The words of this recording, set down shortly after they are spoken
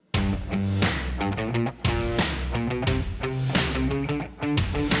Hello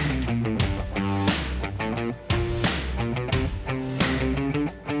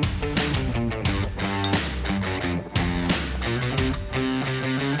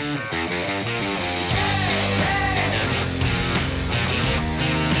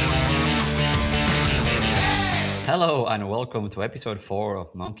and welcome to episode 4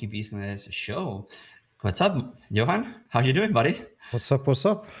 of Monkey Business Show. What's up, Johan? How you doing, buddy? What's up? What's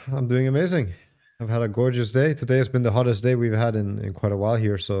up? I'm doing amazing. I've had a gorgeous day. Today has been the hottest day we've had in quite a while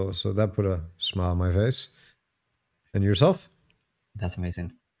here, so that put a smile on my face. And yourself? That's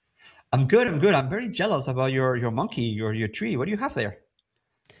amazing. I'm good. I'm very jealous about your monkey, your tree. What do you have there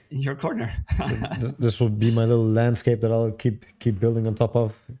in your corner? This will be my little landscape that I'll keep building on top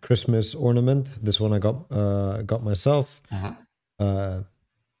of. Christmas ornament. This one I got myself. Uh-huh.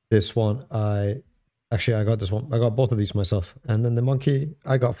 This one I got this one. I got both of these myself. And then the monkey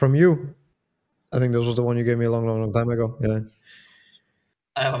I got from you. I think this was the one you gave me a long time ago. Yeah.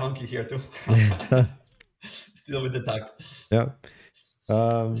 I have a monkey here too. Still with the tag. Yeah.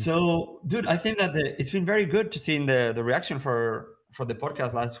 So, dude, I think that it's been very good to see the reaction for the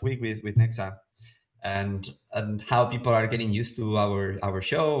podcast last week with Nexa, and how people are getting used to our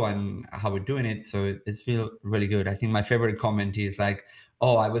show and how we're doing it. So it's feel really good. I think my favorite comment is like,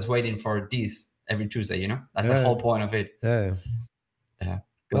 "Oh, I was waiting for this every Tuesday." You know, that's the whole point of it. Yeah.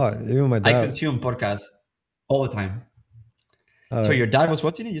 Oh, even my dad. I consume podcasts all the time. So your dad was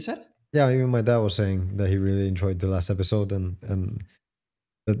watching it, you said? Yeah, even my dad was saying that he really enjoyed the last episode, and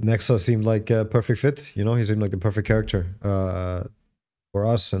that Nexa seemed like a perfect fit. You know, he seemed like the perfect character for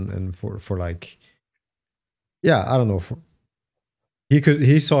us and for like, yeah, I don't know.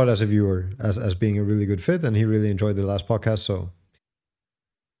 He saw it as a viewer as being a really good fit, and he really enjoyed the last podcast. So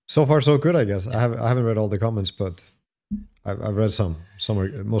far so good, I guess. I haven't read all the comments, but I've read some. Some are,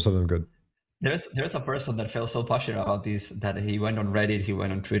 most of them good. There's a person that felt so passionate about this that he went on Reddit, he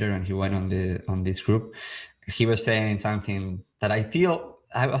went on Twitter, and he went on this group. He was saying something that I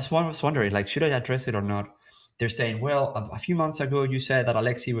was wondering, like, should I address it or not? They're saying, well, a few months ago you said that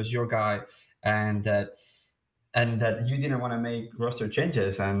Alexi was your guy, and that you didn't want to make roster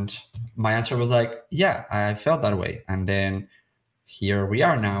changes. And my answer was like, yeah, I felt that way. And then here we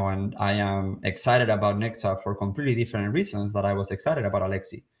are now, and I am excited about Nexa for completely different reasons that I was excited about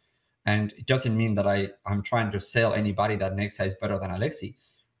Alexi. And it doesn't mean that I'm trying to sell anybody that Nexa is better than Alexi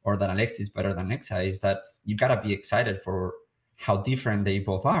or that Alexi is better than Nexa. Is that you got to be excited for how different they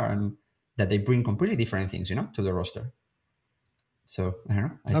both are and that they bring completely different things, to the roster. So, I don't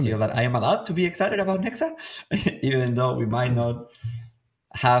know. I feel that I am allowed to be excited about Nexa, even though we might not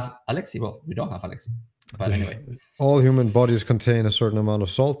have Alexi. Well, we don't have Alexi. But anyway. All human bodies contain a certain amount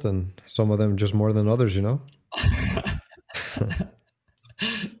of salt, and some of them just more than others,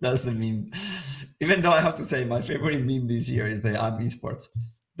 That's the meme. Even though I have to say my favorite meme this year is the I'm esports.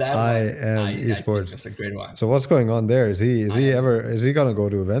 I am esports. That's a great one. So what's going on there? Is he gonna go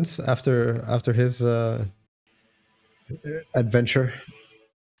to events after his adventure?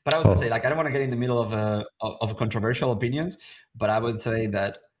 But I was gonna say, like, I don't want to get in the middle of controversial opinions, but I would say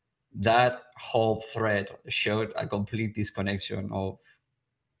that whole thread showed a complete disconnection of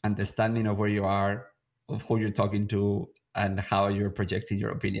understanding of where you are, of who you're talking to, and how you're projecting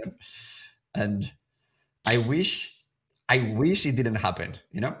your opinion. And I wish it didn't happen,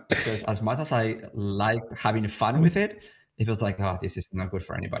 because as much as I like having fun with it, it was like, oh, this is not good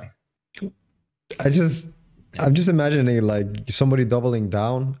for anybody. I'm just imagining like somebody doubling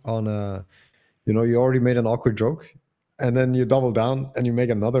down on a, you already made an awkward joke, and then you double down and you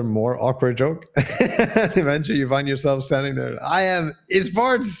make another more awkward joke. And eventually you find yourself standing there. I am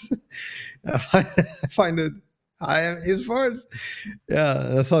esports. I find it. I am esports.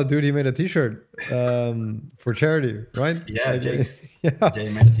 Yeah, I saw a dude. He made a T-shirt for charity, right? Yeah, Jay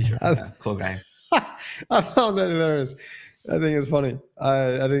made a T-shirt. Yeah, cool guy. I found that hilarious. I think it's funny.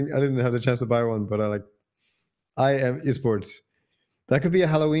 I didn't have the chance to buy one, but I am esports. That could be a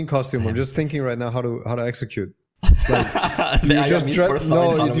Halloween costume. I'm just thinking right now how to execute. Like, do you just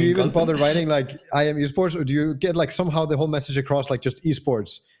do you even bother writing like I am esports, or do you get like somehow the whole message across like just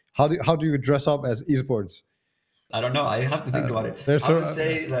esports? How do you dress up as esports? I don't know. I have to think about it. I would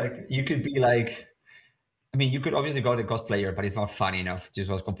say like you could be like, I mean, you could obviously go the cosplayer, but it's not fun enough just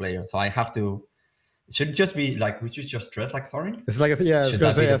as cosplayer. So I have to. It should just be like, would you just dress like Thorin? It's like I was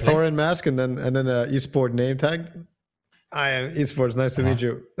gonna say a Thorin mask and then a esport name tag. I am esports. Nice to meet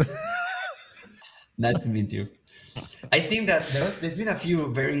you. Nice to meet you. I think that there's been a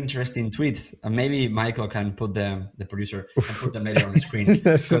few very interesting tweets. Maybe Michael can put the producer can put them later on the screen.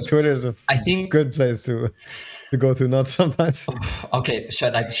 Twitter is a good place to go to. Not sometimes. Okay, so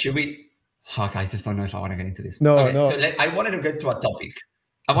like, should we? Fuck, I just don't know if I want to get into this. No, Okay, so no. I wanted to get to a topic.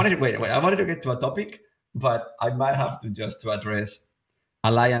 I wanted to get to a topic, but I might have to just to address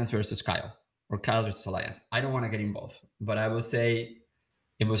Alliance versus Kyle or Kyle versus Alliance. I don't want to get involved, but I will say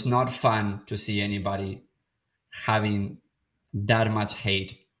it was not fun to see anybody having that much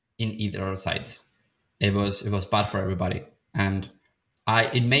hate in either sides. It was bad for everybody, and I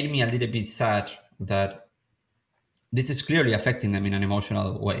it made me a little bit sad that this is clearly affecting them in an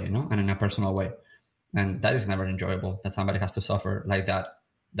emotional way, and in a personal way, and that is never enjoyable. That somebody has to suffer like that.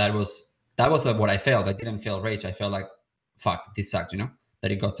 That was what I felt. I didn't feel rage. I felt like, fuck, this sucks,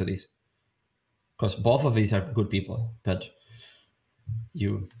 that it got to this, because both of these are good people, but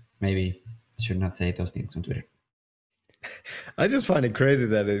you maybe should not say those things on Twitter. I just find it crazy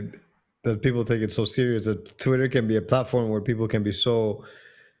that people take it so serious. That Twitter can be a platform where people can be so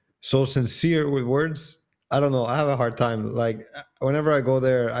sincere with words. I don't know. I have a hard time. Like whenever I go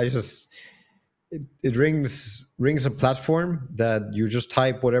there, it rings a platform that you just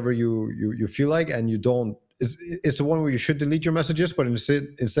type whatever you feel like, and you don't. It's the one where you should delete your messages, but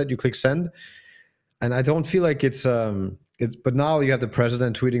instead you click send. And I don't feel like it's. But now you have the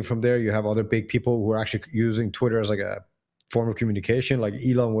president tweeting from there. You have other big people who are actually using Twitter as like a form of communication. Like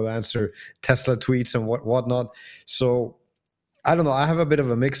Elon will answer Tesla tweets and whatnot. So I don't know. I have a bit of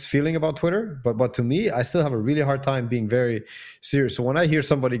a mixed feeling about Twitter, but to me, I still have a really hard time being very serious. So when I hear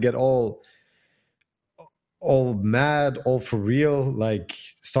somebody get all mad, all for real, like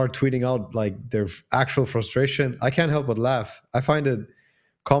start tweeting out like their actual frustration, I can't help but laugh. I find it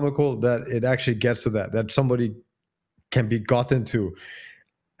comical that it actually gets to that somebody can be gotten to,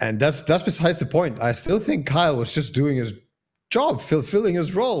 and that's besides the point. I still think Kyle was just doing his job, fulfilling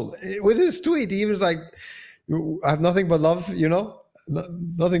his role with his tweet. He was like, "I have nothing but love,"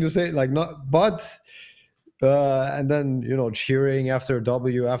 nothing to say, like not, but and then cheering after a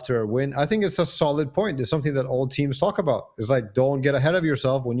W, after a win. I think it's a solid point. It's something that all teams talk about. It's like, don't get ahead of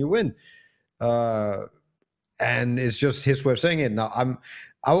yourself when you win. Uh, and it's just his way of saying it. Now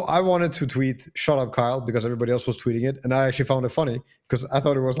I wanted to tweet "Shut up, Kyle" because everybody else was tweeting it, and I actually found it funny because I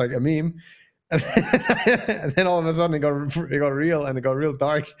thought it was like a meme. And then all of a sudden it got real, and it got real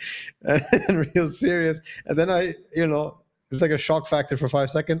dark and real serious. And then it's like a shock factor for 5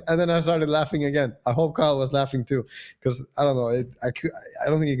 seconds, and then I started laughing again. I hope Kyle was laughing too, because I don't know. I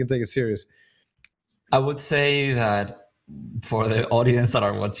don't think you can take it serious. I would say that for the audience that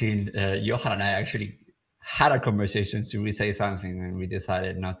are watching, Johan and I actually had a conversation. Should we say something? And we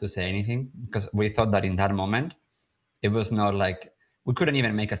decided not to say anything because we thought that in that moment, it was not like we couldn't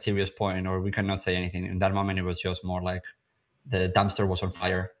even make a serious point or we cannot say anything. In that moment, it was just more like the dumpster was on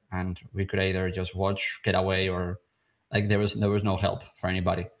fire and we could either just watch, get away, or like there was no help for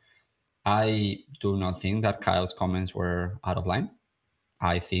anybody. I do not think that Kyle's comments were out of line.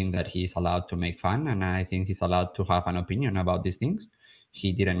 I think that he's allowed to make fun and I think he's allowed to have an opinion about these things.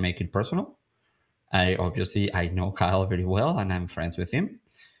 He didn't make it personal. I know Kyle very well and I'm friends with him.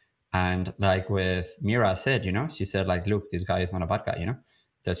 And like with Mira said, she said like, look, this guy is not a bad guy,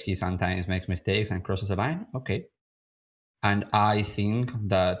 Does he sometimes makes mistakes and crosses a line? Okay. And I think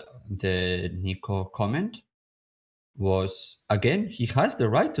that the Nico comment was, again, he has the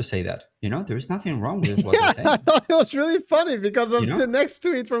right to say that. There is nothing wrong with what they're Yeah, I saying. thought it was really funny because You of the know? next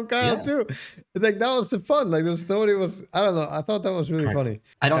tweet from Kyle Yeah. too. Like that was the fun. Like there's nobody was. I don't know. I thought that was really Correct. funny.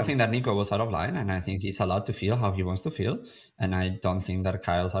 I don't Yeah. think that Nico was out of line, and I think he's allowed to feel how he wants to feel. And I don't think that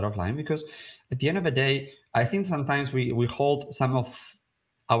Kyle's out of line because at the end of the day, I think sometimes we hold some of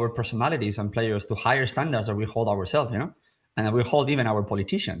our personalities and players to higher standards than we hold ourselves, and we hold even our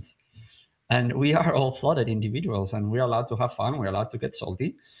politicians. And we are all flooded individuals, and we're allowed to have fun. We're allowed to get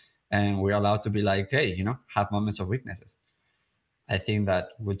salty, and we're allowed to be like, hey, have moments of weaknesses. I think that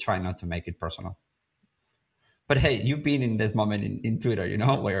we try not to make it personal. But hey, you've been in this moment in Twitter,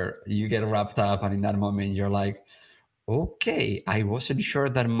 where you get wrapped up, and in that moment, you're like, okay, I wasn't sure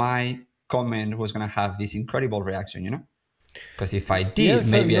that my comment was going to have this incredible reaction, Because if I did, Yes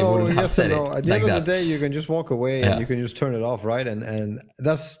and maybe I no. wouldn't have Yes and said no. it At the end like of the that. day, you can just walk away and you Yeah. can just turn it off, right? And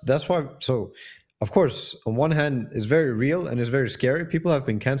that's why. So, of course, on one hand, it's very real and it's very scary. People have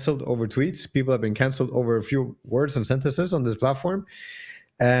been canceled over tweets. People have been canceled over a few words and sentences on this platform,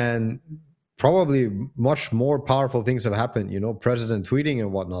 and probably much more powerful things have happened. President tweeting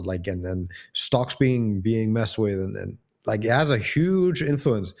and whatnot, like and stocks being messed with, and like it has a huge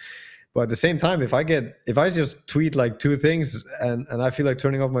influence. But at the same time, if I just tweet like two things and I feel like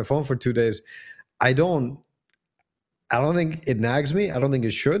turning off my phone for 2 days, I don't I don't think it nags me. I don't think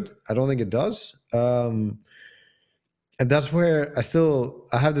it should. I don't think it does. And that's where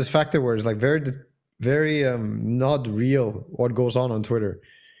I have this factor where it's like very not real what goes on Twitter.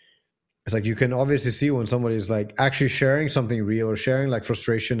 it's like you can obviously see when somebody is like actually sharing something real or sharing like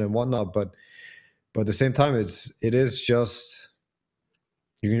frustration and whatnot, but at the same time, it is just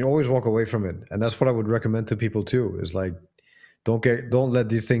you can always walk away from it, and that's what I would recommend to people too. Is like don't let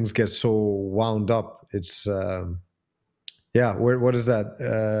these things get so wound up. It's yeah. What is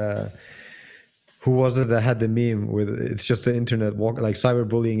that? Who was it that had the meme with it's just the internet walk like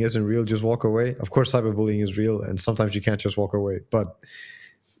cyberbullying isn't real, just walk away? Of course cyberbullying is real, and sometimes you can't just walk away. But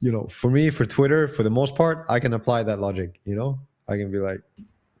for me, for Twitter, for the most part, I can apply that logic. I can be like,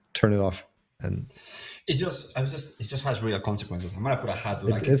 turn it off. And it just has real consequences. I'm gonna put a hat,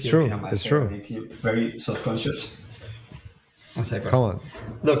 dude. I keep it's tilting on true. my It's hair and true. I keep very self-conscious. One second. Come on.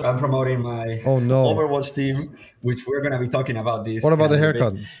 Look, I'm promoting my Oh no. Overwatch team, which we're gonna be talking about What this in about a the little bit.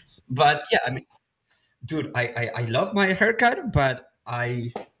 haircut? But yeah, I mean, dude, I love my haircut, but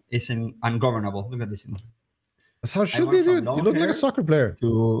it's ungovernable. Look at this. That's how it I should went be, from dude. You long look like a hair soccer player.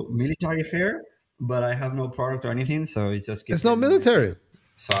 to military hair, but I have no product or anything, so it just keeps It's not getting on my military. face.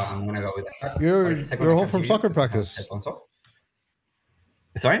 So I'm gonna go with the hat. Wait a second, You're I home can't from hear you soccer because I have practice. headphones off.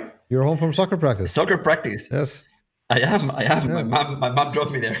 Sorry, You're home from soccer practice. soccer practice. Yes. I am. I am. Yeah. My mom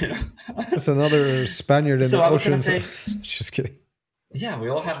drove me there. There's another Spaniard in So the I was gonna oceans. say, Just kidding. yeah, we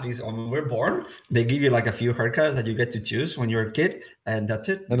all have these. When we're born, they give you like a few haircuts that you get to choose when you're a kid, and that's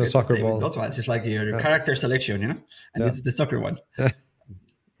it. You And a get to soccer stay with ball. those ones. It's like your Yeah. character selection. And Yeah. this is the soccer one.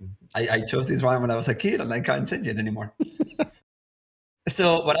 I chose this one when I was a kid, and I can't change it anymore.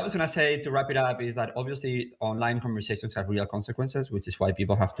 So what I was going to say to wrap it up is that obviously online conversations have real consequences, which is why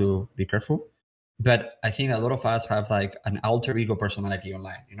people have to be careful. But I think a lot of us have like an alter ego personality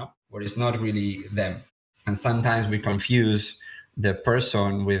online, where it's not really them. And sometimes we confuse the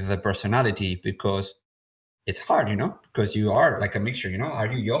person with the personality because it's hard, because you are like a mixture. Are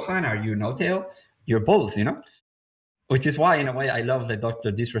you Johan? Are you N0tail? You're both. Which is why, in a way, I love the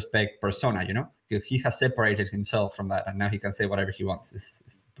Dr. Disrespect persona. He has separated himself from that, and now he can say whatever he wants.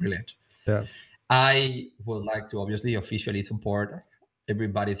 It's brilliant. Yeah. I would like to obviously officially support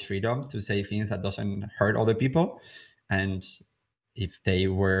everybody's freedom to say things that doesn't hurt other people. And if they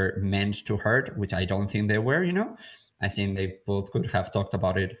were meant to hurt, which I don't think they were, I think they both could have talked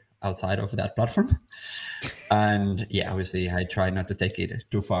about it outside of that platform. And yeah, obviously, I try not to take it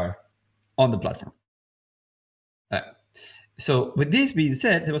too far on the platform. So with this being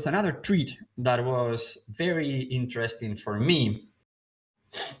said, there was another tweet that was very interesting for me,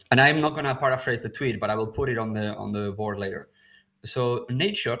 and I'm not gonna paraphrase the tweet, but I will put it on the board later. So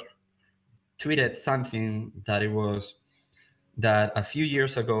Nadeshot tweeted something that a few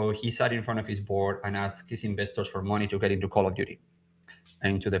years ago he sat in front of his board and asked his investors for money to get into Call of Duty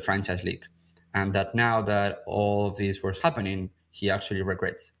and into the franchise league, and that now that all of this was happening, he actually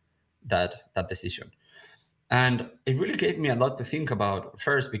regrets that decision. And it really gave me a lot to think about.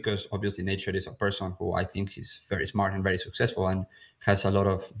 First, because obviously Nature is a person who I think is very smart and very successful and has a lot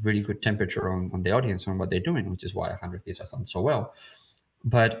of really good temperature on the audience on what they're doing, which is why 100 Thieves has done so well.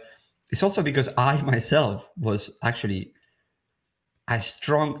 But it's also because I myself was actually a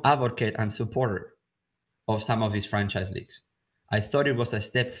strong advocate and supporter of some of these franchise leagues. I thought it was a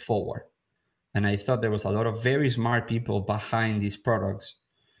step forward. And I thought there was a lot of very smart people behind these products.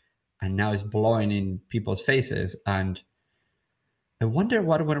 And now it's blowing in people's faces. And I wonder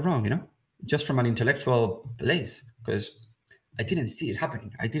what went wrong, just from an intellectual place, because I didn't see it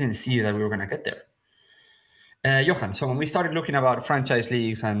happening. I didn't see that we were going to get there. Johan, so when we started looking about franchise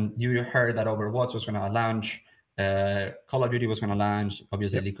leagues and you heard that Overwatch was going to launch, Call of Duty was going to launch,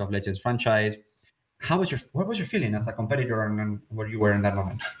 obviously Yep. League of Legends franchise, what was your feeling as a competitor and where you were in that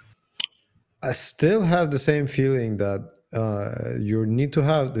moment? I still have the same feeling that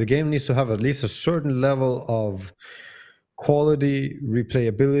the game needs to have at least a certain level of quality,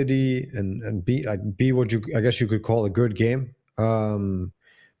 replayability, and be what I guess you could call a good game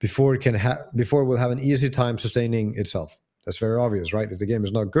before it will have an easy time sustaining itself. That's very obvious, right? If the game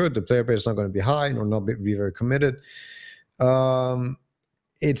is not good, the player base is not going to be high nor not be very committed.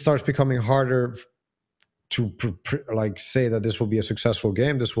 It starts becoming harder to like say that this will be a successful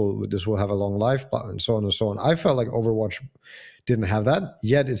game. This will have a long life, and so on and so on. I felt like Overwatch didn't have that,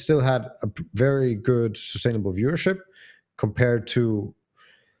 yet it still had a very good sustainable viewership compared to,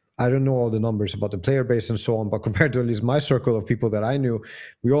 I don't know all the numbers about the player base and so on, but compared to at least my circle of people that I knew,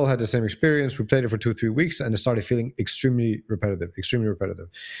 we all had the same experience. We played it for 2-3 weeks and it started feeling extremely repetitive.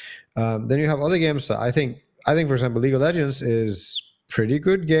 Then you have other games that I think, for example, League of Legends is pretty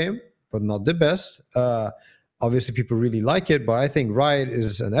good game, but not the best. Obviously, people really like it, but I think Riot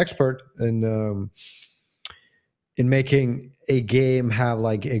is an expert in making a game have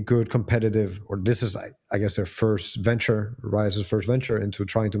like a good competitive, or this is I guess their first venture, Riot's first venture into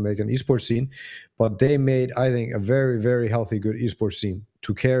trying to make an esports scene, but they made, I think, a very, very healthy, good esports scene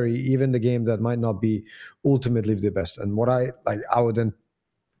to carry even the game that might not be ultimately the best. And what I like, I would then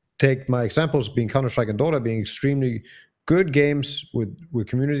take my examples being Counter-Strike and Dota being extremely good games with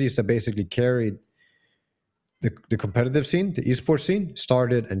communities that basically carried the competitive scene, the esports scene,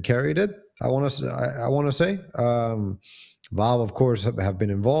 started and carried it. I want to say, Valve, of course, have been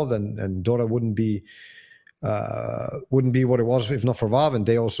involved, and Dota wouldn't be what it was if not for Valve, and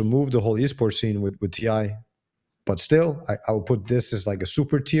they also moved the whole esports scene with TI. But still, I would put this as like a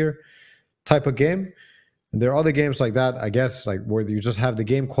super tier type of game. And there are other games like that, I guess, like where you just have the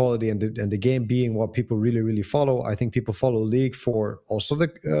game quality and the game being what people really, really follow. I think people follow League for also the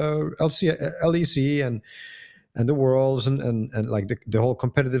LEC and the worlds and like the whole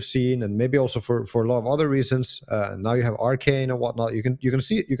competitive scene, and maybe also for a lot of other reasons. Now you have Arcane and whatnot. You can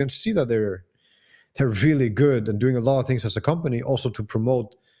see that they're really good and doing a lot of things as a company, also to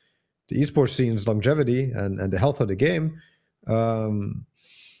promote the esports scene's longevity and the health of the game. Um,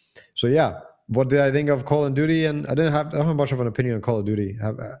 so yeah, what did I think of Call of Duty? And I don't have much of an opinion on Call of Duty. I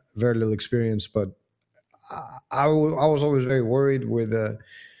have very little experience, but I was always very worried with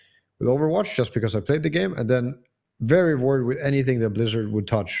Overwatch just because I played the game, and then very worried with anything that Blizzard would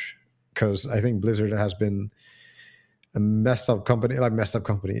touch, because I think Blizzard has been a messed up company, like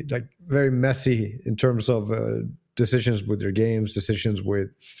very messy in terms of decisions with their games, decisions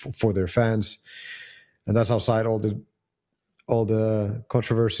for their fans, and that's outside all the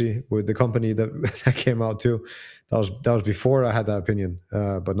controversy with the company that that came out too. That was before I had that opinion,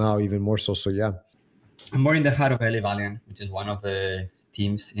 but now even more so. So yeah, I'm more in the heart of LA Valiant, which is one of the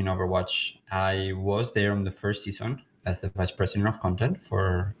teams in Overwatch. I was there on the first season as the vice president of content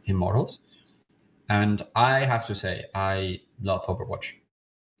for Immortals. And I have to say, I love Overwatch.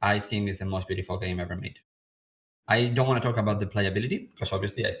 I think it's the most beautiful game ever made. I don't want to talk about the playability because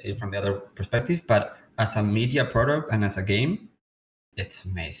obviously I see it from the other perspective, but as a media product and as a game, it's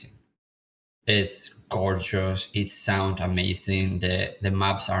amazing. It's gorgeous. It sounds amazing. The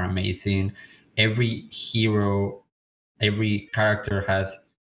maps are amazing. Every hero, every character has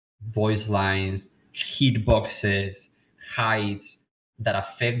voice lines, hitboxes, heights that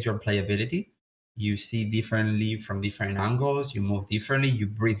affect your playability. You see differently from different angles. You move differently. You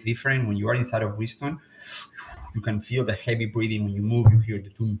breathe different. When you are inside of Wisdom, you can feel the heavy breathing. When you move, you hear the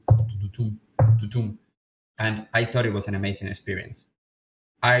toom, toom, toom, toom, toom. And I thought it was an amazing experience.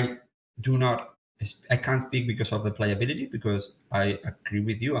 I do not. I can't speak because of the playability because I agree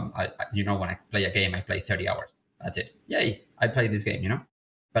with you. When I play a game, I play 30 hours. That's it. Yay! I played this game.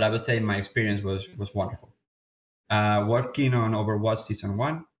 But I would say my experience was wonderful. Working on Overwatch season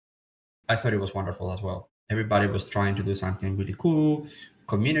one, I thought it was wonderful as well. Everybody was trying to do something really cool,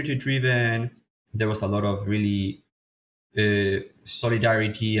 community driven. There was a lot of really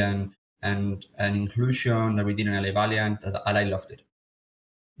solidarity and inclusion that we did in LA Valiant, and I loved it.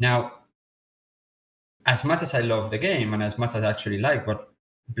 Now, as much as I love the game and as much as I actually like what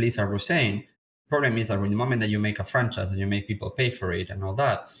Blizzard was saying, problem is that when the moment that you make a franchise and you make people pay for it and all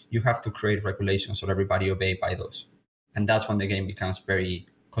that, you have to create regulations so everybody obey by those. And that's when the game becomes very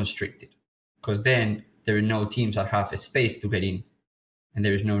constricted. Because then there are no teams that have a space to get in. And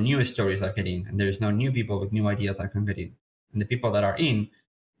there is no new stories that get in. And there is no new people with new ideas that can get in. And the people that are in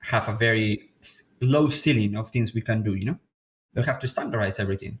have a very low ceiling of things we can do, We have to standardize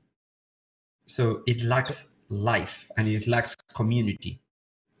everything. So it lacks life and it lacks community,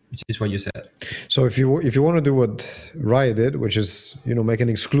 which is what you said. so if you want to do what Riot did, which is make an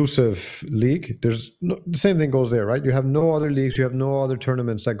exclusive league, there's the same thing goes there, right? You have no other leagues, you have no other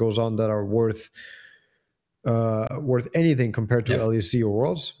tournaments that goes on that are worth anything compared to Yep. LEC or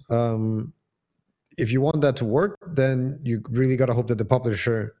Worlds. If you want that to work, then you really got to hope that the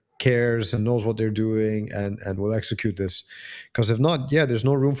publisher cares and knows what they're doing and will execute this. Because if not, yeah, there's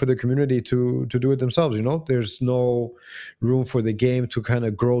no room for the community to do it themselves. There's no room for the game to kind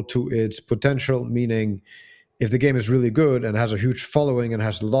of grow to its potential. Meaning, if the game is really good and has a huge following and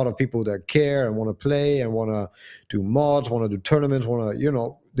has a lot of people that care and want to play and want to do mods, want to do tournaments,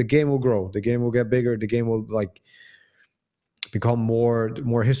 the game will grow. The game will get bigger. The game will become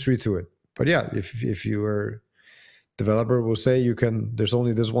more history to it. But yeah, if you are developer will say there's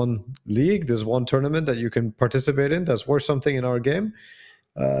only this one league, this one tournament that you can participate in that's worth something in our game,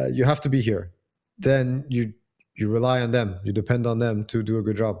 you have to be here. Then you rely on them, you depend on them to do a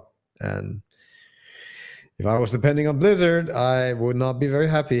good job. And if I was depending on Blizzard, I would not be very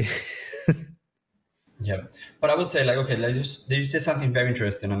happy. Yeah. But I would say, okay, you said something very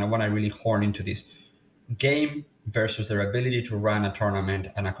interesting, and I want to really horn into this. Game versus their ability to run a tournament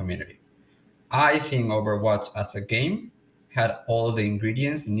and a community. I think Overwatch as a game had all the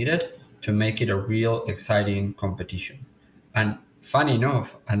ingredients needed to make it a real exciting competition. And funny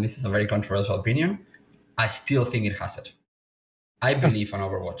enough, and this is a very controversial opinion, I still think it has it. I believe on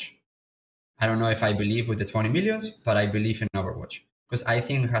Overwatch. I don't know if I believe with the 20 millions, but I believe in Overwatch because I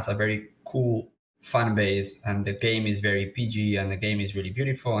think it has a very cool fan base and the game is very PG and the game is really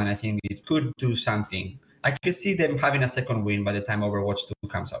beautiful. And I think it could do something. I could see them having a second win by the time Overwatch 2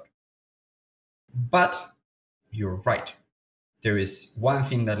 comes out. But you're right. There is one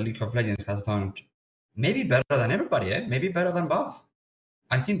thing that League of Legends has done maybe better than everybody, maybe better than Valve.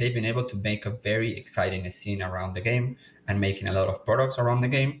 I think they've been able to make a very exciting scene around the game and making a lot of products around the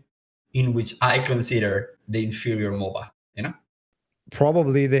game, in which I consider the inferior MOBA. You know,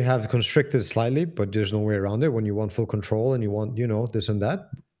 Probably they have constricted slightly, but there's no way around it when you want full control and you want, this and that.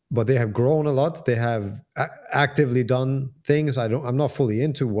 But they have grown a lot. They have actively done things. I'm not fully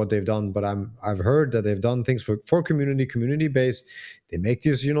into what they've done, but I've heard that they've done things for community based. They make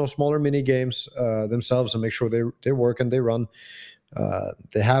these, smaller mini games themselves and make sure they work and they run.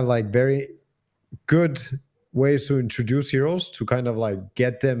 They have like very good ways to introduce heroes to kind of like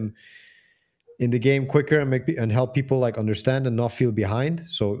get them in the game quicker and and help people like understand and not feel behind.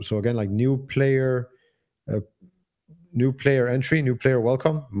 So again, like uh, new player entry, new player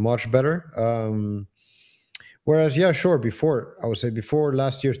welcome, much better. Whereas, yeah, sure, before I would say before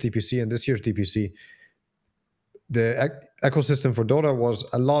last year's DPC and this year's DPC, the ecosystem for Dota was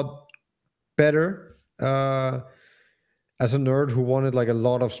a lot better. As a nerd who wanted like a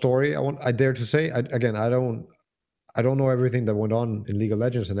lot of story, I dare to say, again, I don't know everything that went on in League of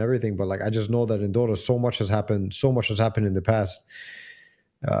Legends and everything, but like I just know that in Dota, so much has happened. So much has happened in the past.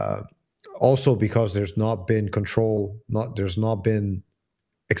 Uh, Also, because there's not been control, there's not been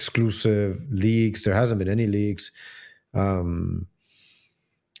exclusive leagues. There hasn't been any leagues, and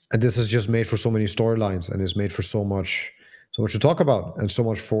this is just made for so many storylines, and is made for so much to talk about, and so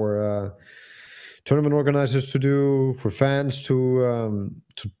much for tournament organizers to do, for fans to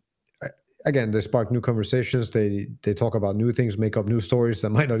again, they spark new conversations. They talk about new things, make up new stories that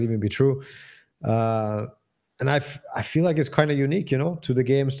might not even be true. Uh, and I feel like it's kind of unique, to the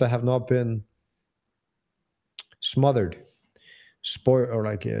games that have not been smothered, spoil or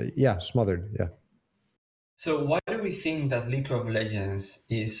like yeah, smothered. Yeah, so why do we think that League of Legends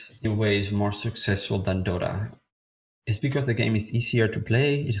is in ways more successful than Dota? It's because the game is easier to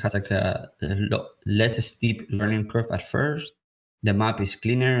play. It has like a less steep learning curve at first. The map is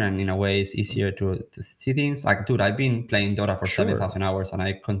cleaner and in a way it's easier to see things. Like, dude, I've been playing Dota for sure, 7,000 hours and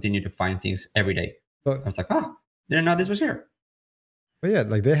I continue to find things every day. I but was like, oh, didn't know this was here. yeah,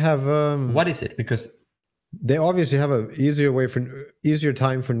 like they have What is it? Because they obviously have a easier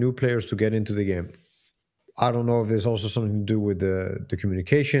time for new players to get into the game. I don't know if there's also something to do with the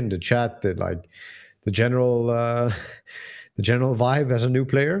communication, the chat, the general the general vibe as a new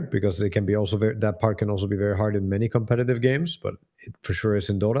player, because it can be also that part can also be very hard in many competitive games, but it for sure is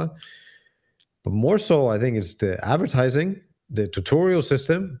in Dota. But more so, I think it's the advertising, the tutorial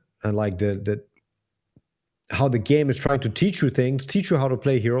system, and like the how the game is trying to teach you things, teach you how to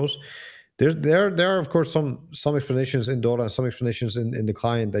play heroes. There are of course some explanations in Dota, some explanations in the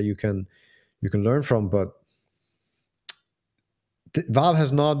client that you can learn from, but Valve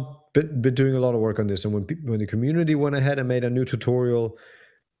has not been doing a lot of work on this. And when the community went ahead and made a new tutorial,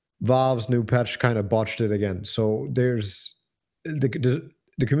 Valve's new patch kind of botched it again. So there's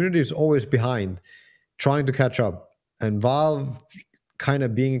the community is always behind, trying to catch up, and Valve kind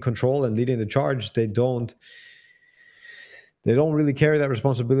of being in control and leading the charge. They don't really carry that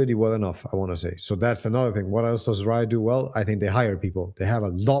responsibility well enough, I want to say. So that's another thing. What else does Riot do well? I think they hire people. They have a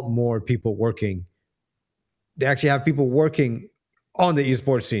lot more people working. They actually have people working on the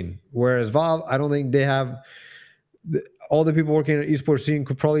esports scene. Whereas Valve, I don't think they have all the people working in the esports scene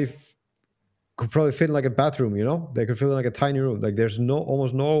could probably fit in like a bathroom, They could fit in like a tiny room. Like there's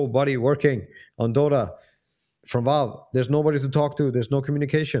almost nobody working on Dota from Valve. There's nobody to talk to. There's no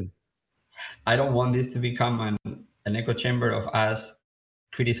communication. I don't want this to become an echo chamber of us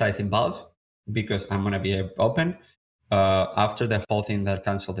criticizing Valve because I'm going to be open. After the whole thing that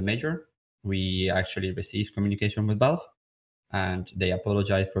canceled the major, we actually received communication with Valve and they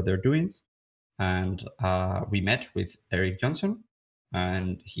apologized for their doings. And we met with Eric Johnson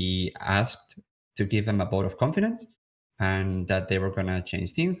and he asked to give them a vote of confidence and that they were going to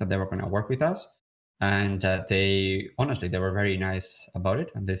change things, that they were going to work with us. And they honestly, they were very nice about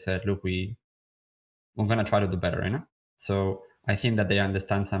it. And they said, look, we're going to try to do better, So I think that they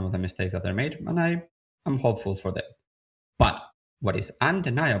understand some of the mistakes that they made, and I'm hopeful for them. But what is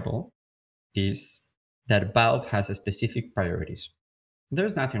undeniable is that Valve has specific priorities.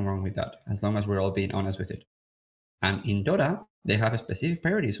 There's nothing wrong with that, as long as we're all being honest with it. And in Dota, they have specific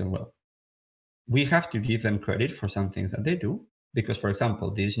priorities as well. We have to give them credit for some things that they do, because, for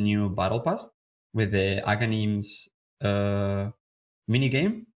example, this new battle pass with the Aghanims mini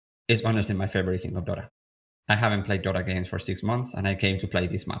game is honestly my favorite thing of Dota. I haven't played Dota games for 6 months, and I came to play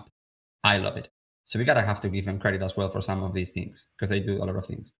this map. I love it. So we gotta have to give them credit as well for some of these things, because they do a lot of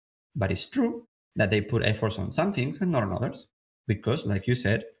things. But it's true that they put efforts on some things and not on others, because, like you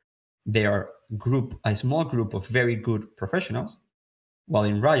said, they are a small group of very good professionals, while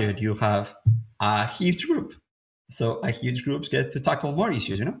in Riot you have a huge group. So a huge group gets to tackle more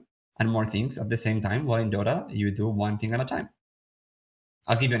issues, and more things at the same time. While in Dota, you do one thing at a time.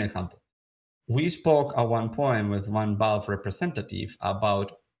 I'll give you an example. We spoke at one point with one Valve representative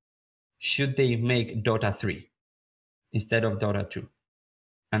about should they make Dota 3 instead of Dota 2?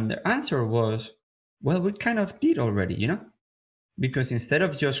 And the answer was, well, we kind of did already, because instead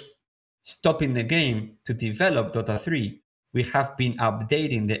of just stopping the game to develop Dota 3, we have been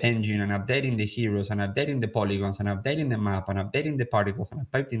updating the engine and updating the heroes and updating the polygons and updating the map and updating the particles and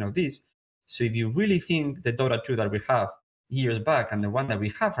updating all this. So if you really think the Dota 2 that we have years back and the one that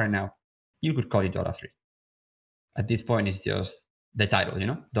we have right now, you could call it Dota 3. At this point, it's just the title,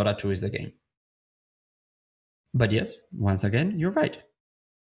 Dota 2 is the game. But yes, once again, you're right.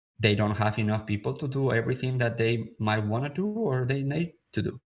 They don't have enough people to do everything that they might want to do or they need to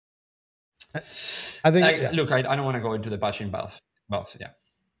do. I think. Look, I don't want to go into the bashing Valve. Yeah.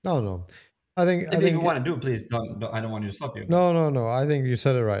 No. I think. If you want to do, please don't. I don't want you to stop you. No. I think you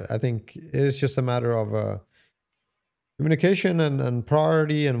said it right. I think it is just a matter of communication and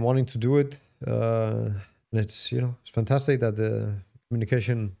priority and wanting to do it. And it's it's fantastic that the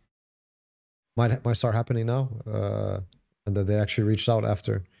communication might start happening now, and that they actually reached out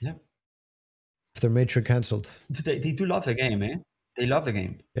after Major cancelled. They do love the game, eh? They love the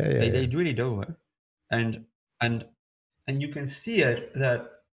game. They really do, and you can see it that.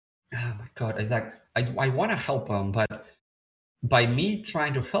 Oh my god! It's like I want to help them, but by me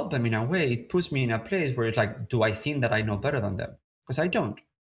trying to help them in a way, it puts me in a place where it's like, do I think that I know better than them? Because I don't.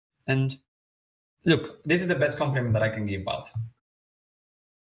 And look, this is the best compliment that I can give Valve.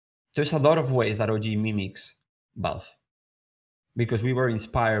 There's a lot of ways that OG mimics Valve, because we were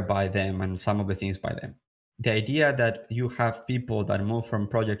inspired by them and some of the things by them. The idea that you have people that move from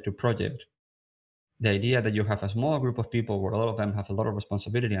project to project, the idea that you have a small group of people where a lot of them have a lot of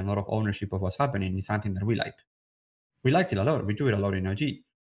responsibility and a lot of ownership of what's happening is something that we like. We like it a lot. We do it a lot in OG,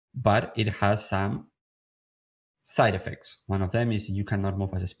 but it has some side effects. One of them is you cannot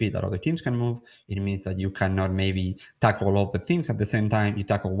move at the speed that other teams can move. It means that you cannot maybe tackle all the things at the same time. You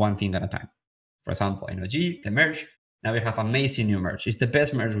tackle one thing at a time. For example, in OG, the merge, now we have amazing new merge. It's the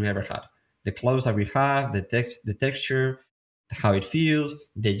best merge we ever had. The clothes that we have, the texture, how it feels,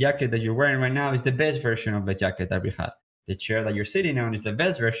 the jacket that you're wearing right now is the best version of the jacket that we had. The chair that you're sitting on is the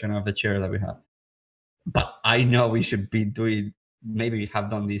best version of the chair that we have. But I know we should be doing, maybe we have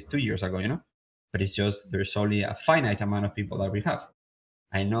done this 2 years ago, but it's just there's only a finite amount of people that we have.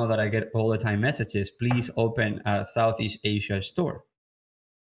 I know that I get all the time messages, please open a Southeast Asia store,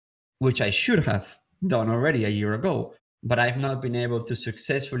 which I should have done already a year ago, but I've not been able to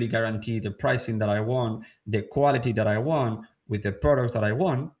successfully guarantee the pricing that I want, the quality that I want, with the products that I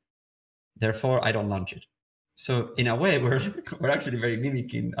want. Therefore, I don't launch it. So in a way, we're actually very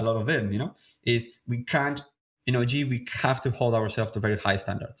mimicking a lot of them, is we can't, we have to hold ourselves to very high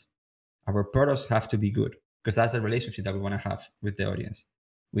standards. Our products have to be good, because that's the relationship that we want to have with the audience,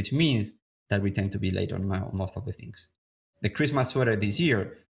 which means that we tend to be late on most of the things. The Christmas sweater this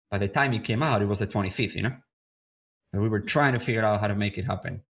year, by the time it came out, it was the 25th, and we were trying to figure out how to make it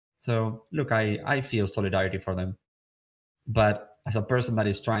happen. So look, I feel solidarity for them. But as a person that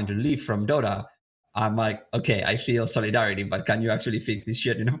is trying to leave from Dota, I'm like, okay, I feel solidarity, but can you actually fix this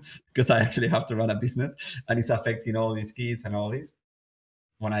shit, Because I actually have to run a business and it's affecting all these kids and all this.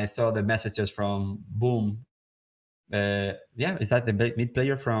 When I saw the messages from Boom, is that the mid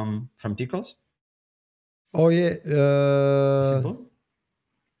player from Ticos? Oh yeah, Simple.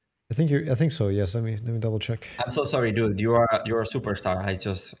 I think so. Yes, let me double check. I'm so sorry, dude. You're a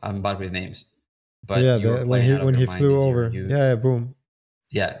superstar. I'm bad with names, but yeah, when he flew over, yeah, Boom.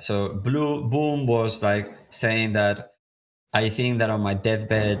 Yeah, so Boom was like saying that I think that on my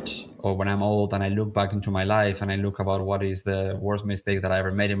deathbed or when I'm old and I look back into my life and I look about what is the worst mistake that I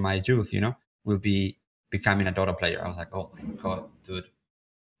ever made in my youth, will be becoming a Dota player. I was like, oh my god, dude.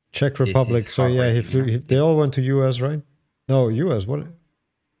 Czech Republic. So yeah, he flew. They all went to US, right? No, US. What?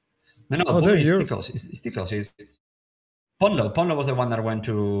 No. Oh, Boom is Stickles. It's Stickles. Ponlo was the one that went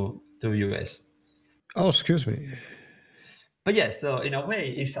to US. Oh, excuse me. But yes, so in a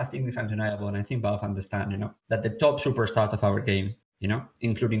way, I think it's undeniable, and I think Valve understand, that the top superstars of our game,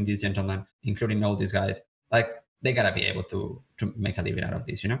 including this gentleman, including all these guys, like they gotta be able to make a living out of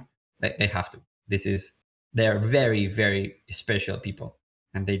this, they have to. They're very very special people,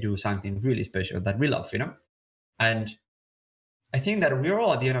 and they do something really special that we love, and I think that we're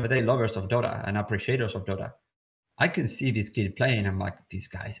all at the end of the day lovers of Dota and appreciators of Dota. I can see this kid playing, I'm like, this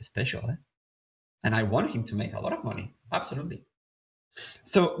guy is special, and I want him to make a lot of money, absolutely.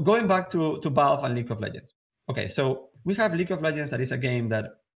 So going back to Valve and League of Legends. Okay, so we have League of Legends, that is a game that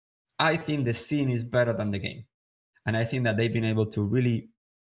I think the scene is better than the game. And I think that they've been able to really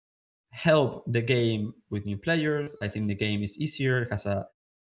help the game with new players. I think the game is easier, has a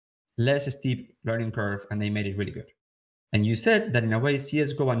less steep learning curve, and they made it really good. And you said that in a way,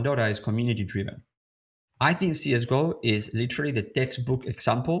 CSGO and Dota is community driven. I think CSGO is literally the textbook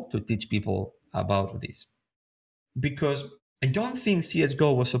example to teach people about this. Because I don't think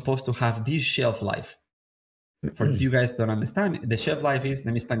CSGO was supposed to have this shelf life. For you guys don't understand, the shelf life is,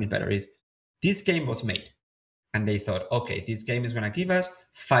 let me explain it better, is this game was made and they thought, okay, this game is going to give us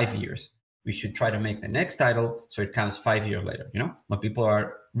 5 years. We should try to make the next title so it comes 5 years later, when people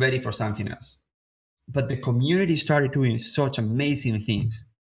are ready for something else. But the community started doing such amazing things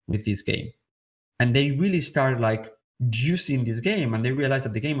with this game. And they really started like juicing this game, and they realized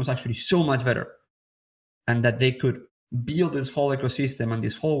that the game was actually so much better and that they could build this whole ecosystem and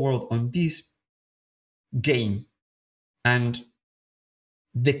this whole world on this game. And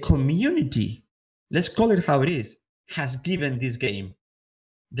the community, let's call it how it is, has given this game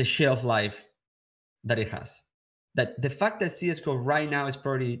the shelf life that it has. That the fact that CSGO right now is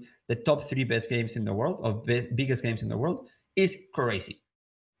probably the top 3 best games in the world, or biggest games in the world, is crazy.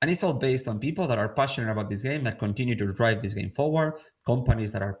 And it's all based on people that are passionate about this game, that continue to drive this game forward,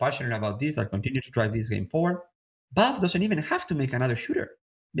 companies that are passionate about this, that continue to drive this game forward. Valve doesn't even have to make another shooter.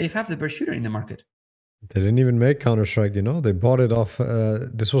 They have the best shooter in the market. They didn't even make Counter-Strike, They bought it off.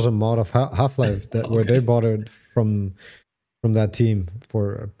 This was a mod of Half-Life where they Okay. bought it from that team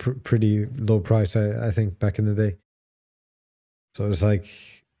for a pretty low price, I think, back in the day. So it's like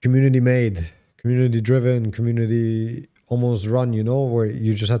community made, community driven, community almost run, where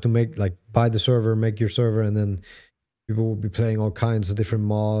you just have to buy the server, make your server, and then people will be playing all kinds of different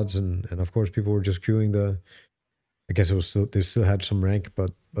mods, and of course people were just queuing I guess it was still, they still had some rank,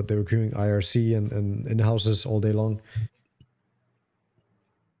 but they were queuing IRC and in-houses all day long.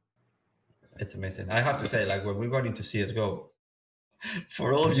 It's amazing. I have to say, like, when we got into CSGO,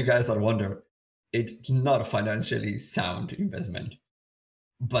 for all of you guys that wonder, it's not a financially sound investment,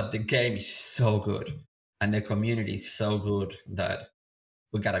 but the game is so good and the community is so good that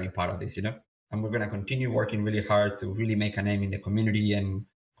we gotta be part of this, And we're gonna continue working really hard to really make a name in the community and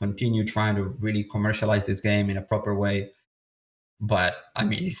continue trying to really commercialize this game in a proper way. But I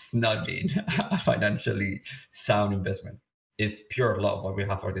mean, it's not been a financially sound investment. It's pure love what we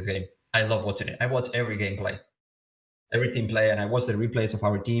have for this game. I love watching it. I watch every gameplay, every team play, and I watch the replays of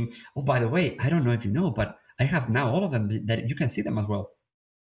our team. Oh, by the way, I don't know if you know, but I have now all of them that you can see them as well.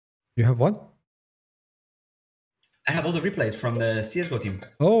 You have what? I have all the replays from the CSGO team.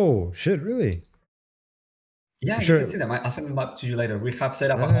 Oh shit! Really? Yeah, For you can sure. see them. I'll send them up to you later. We have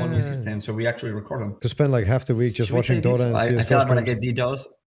set up a whole new system, so we actually record them. To spend like half the week just Should we say watching this? Dota and I CS:GO feel I'm gonna streams. get DDoS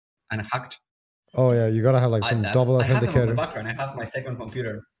and hacked. Oh yeah, you gotta have like some double I have them on the authenticator. background. I have my second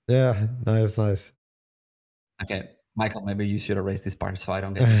computer. Yeah, nice. Okay, Michael, maybe you should erase this part so I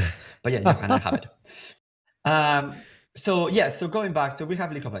don't get DDoS. But yeah, you can have it. So going back to, we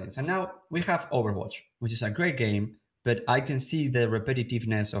have League of Legends, and now we have Overwatch, which is a great game, but I can see the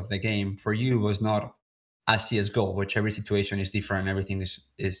repetitiveness of the game for you was not as CSGO, which every situation is different, everything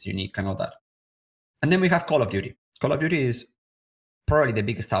is unique and all that. And then we have Call of Duty. Call of Duty is probably the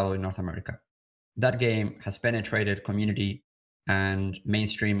biggest title in North America. That game has penetrated community and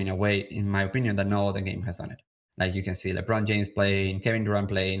mainstream in a way, in my opinion, that no other game has done it. Like you can see LeBron James playing, Kevin Durant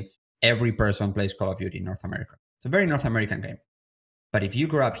playing, every person plays Call of Duty in North America. It's a very North American game. But if you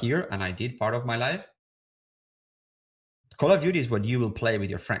grew up here, and I did part of my life, Call of Duty is what you will play with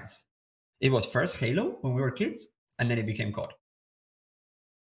your friends. It was first Halo when we were kids, and then it became COD.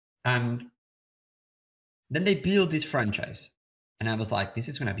 And then they built this franchise. And I was like, this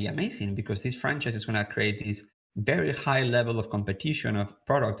is going to be amazing because this franchise is going to create this very high level of competition of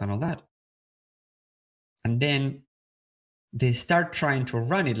product and all that. And then they start trying to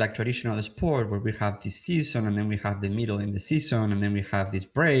run it like traditional sport, where we have this season and then we have the middle in the season and then we have this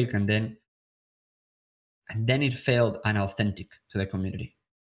break, and then it felt unauthentic to the community.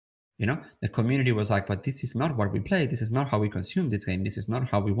 The community was like, but this is not what we play. This is not how we consume this game. This is not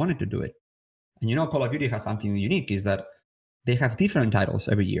how we wanted to do it. And Call of Duty has something unique, is that they have different titles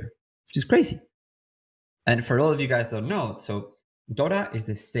every year, which is crazy. And for all of you guys don't know, so Dota is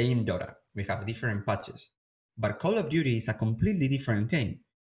the same Dota. We have different patches. But Call of Duty is a completely different game.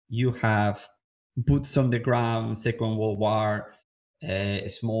 You have boots on the ground, Second World War,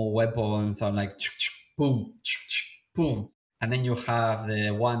 small weapons on like boom, boom. And then you have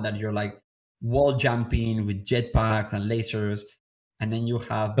the one that you're like wall jumping with jetpacks and lasers. And then you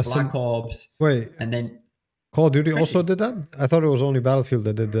have That's Black some. Ops. Wait, And then Call of Duty also crazy. did that? I thought it was only Battlefield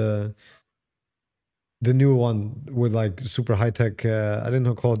that did the new one with like super high tech. I didn't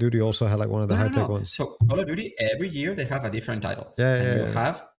know Call of Duty also had like one of the No, high no, tech no. ones. So Call of Duty, every year they have a different title, Yeah, and you yeah, yeah.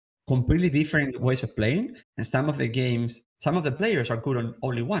 have completely different ways of playing. And some of the games, some of the players are good on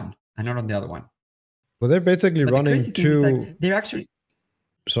only one and not on the other one. Well, they're basically But the running crazy thing is two. like they're actually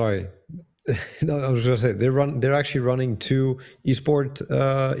Sorry, no, I was gonna say they're actually running two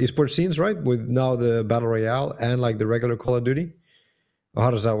esport scenes, right? With now the battle royale and like the regular Call of Duty. Or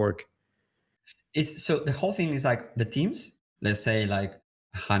how does that work? it's so the whole thing is like the teams. Let's say like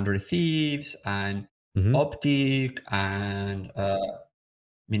 100 Thieves and Mm-hmm. Optic and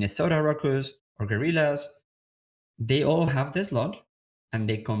Minnesota Rockers or Guerrillas. They all have the slot and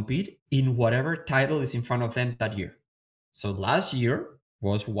they compete in whatever title is in front of them that year. So last year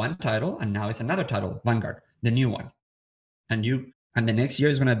was one title and now it's another title, Vanguard, the new one. And the next year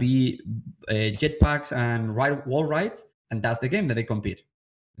is going to be jetpacks and wall rides, and that's the game that they compete,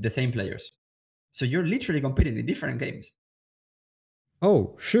 the same players. So you're literally competing in different games.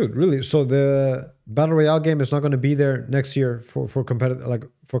 Oh shoot! Really? So the battle royale game is not going to be there next year for competitive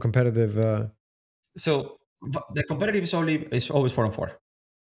So the competitive is always 4-on-4.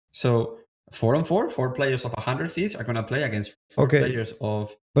 So 4-on-4, 4 players of 100 Thieves are going to play against 4 players Okay,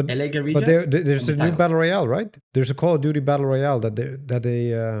 of but LA but Guerrillas there's on the a new title. battle royale, right? There's a Call of Duty battle royale that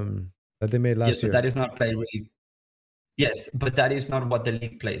they made Yes, last but that year. is not played really. Yes, but that is not what the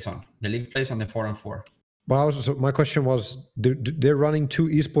league plays on. The league plays on the 4-on-4. But so my question was, they're running two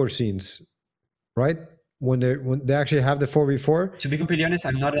esports scenes, right? When they actually have the 4v4. To be completely honest,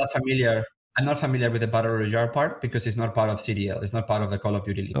 I'm not that familiar. I'm not familiar with the battle royale part because it's not part of CDL. It's not part of the Call of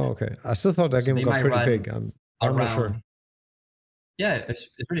Duty League. Oh, okay. I still thought that So game they got might pretty run big. I'm not sure. around. Yeah, it's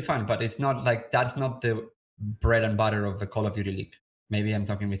really fun, but it's not like that's not the bread and butter of the Call of Duty League. Maybe I'm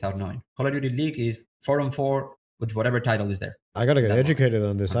talking without knowing. Call of Duty League is 4-on-4 with whatever title is there I gotta in get that moment. educated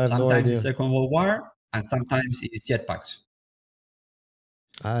on this. I And have no sometimes it's idea. Second World War, and sometimes it's jetpacks.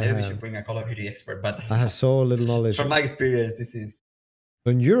 I Maybe we should have bring a Call of Duty expert, but I have so little knowledge. from my experience, this is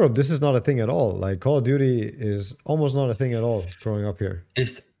In Europe, this is not a thing at all. Like Call of Duty is almost not a thing at all growing up here.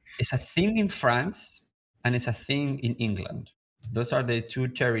 it's it's a thing in France and it's a thing in England. Those are the two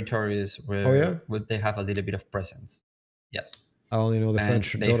territories Oh yeah, where they have a little bit of presence. Yes, I only know the and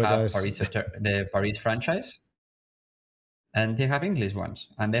French they Dota have guys. the Paris franchise, and they have English ones,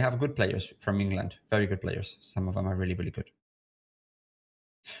 and they have good players from England, very good players. Some of them are really, really good.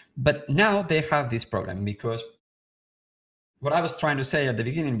 But now they have this problem because what I was trying to say at the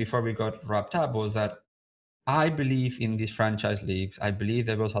beginning before we got wrapped up was that I believe in these franchise leagues. I believe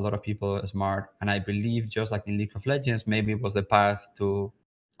there was a lot of people smart, and I believe just like in League of Legends, maybe it was the path to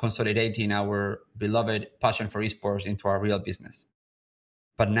consolidating our beloved passion for esports into our real business.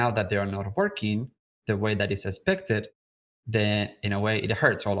 But now that they are not working the way that is expected, then in a way it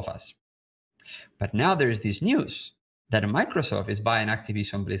hurts all of us. But now there is this news that Microsoft is buying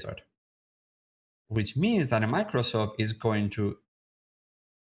Activision Blizzard, which means that Microsoft is going to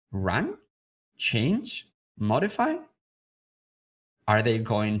run, change, modify. Are they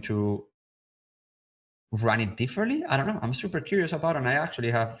going to run it differently? I don't know. I'm super curious about it, and I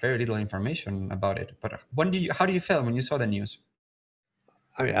actually have very little information about it. But how do you feel when you saw the news?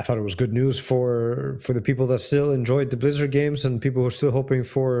 I mean, I thought it was good news for the people that still enjoyed the Blizzard games and people who are still hoping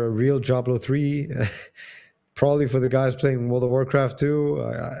for a real Diablo 3. Probably for the guys playing World of Warcraft too.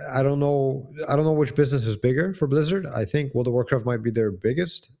 I don't know. I don't know which business is bigger for Blizzard. I think World of Warcraft might be their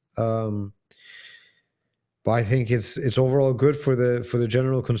biggest. But I think it's overall good for the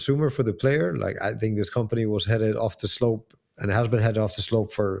general consumer, for the player. Like I think this company was headed off the slope and has been headed off the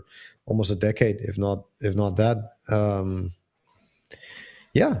slope for almost a decade, if not that.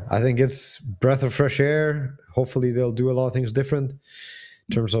 Yeah, I think it's breath of fresh air. Hopefully, they'll do a lot of things different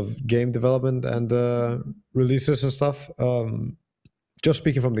in terms of game development and releases and stuff. Just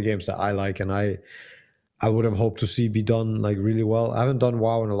speaking from the games that I like and I would have hoped to see be done like really well. I haven't done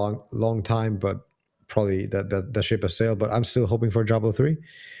WoW in a long time, but probably that ship has sailed. But I'm still hoping for Diablo 3.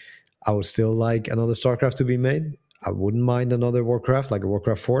 I would still like another StarCraft to be made. I wouldn't mind another Warcraft, like a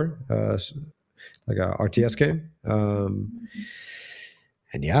Warcraft 4, like a RTS game.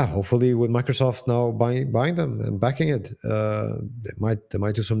 And yeah, hopefully with Microsoft now buying them and backing it, they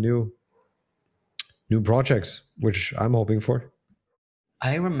might do some new projects, which I'm hoping for.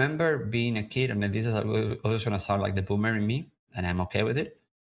 I remember being a kid, and this is always gonna sound like the boomer in me, and I'm okay with it.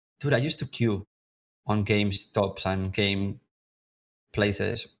 Dude, I used to queue on game stops and game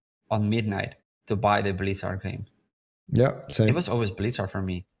places on midnight to buy the Blizzard game. Yeah, It same. was always Blizzard for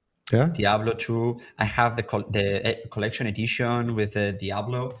me. Yeah, Diablo 2. I have the collection edition with the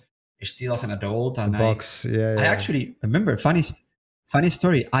Diablo still as an adult, the and box. Yeah, I yeah. actually remember funny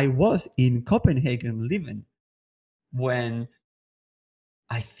story. I was in Copenhagen living when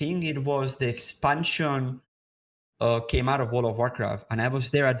I think it was the expansion came out of World of Warcraft, and I was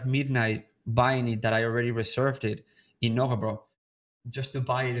there at midnight buying it that I already reserved it in Novabro just to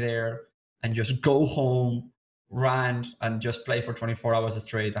buy it there and just go home, run, and just play for 24 hours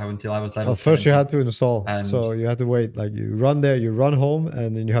straight until I was level Oh, first you 70. had to install, And so you had to wait. Like you run there, you run home,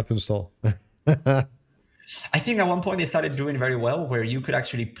 and then you have to install. I think at one point they started doing very well where you could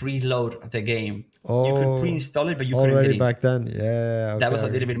actually preload the game. You could Oh, pre-install it, but you couldn't get already in. back then. Yeah. That Okay. was a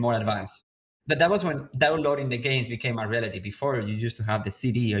little Okay. bit more advanced. But that was when downloading the games became a reality. Before you used to have the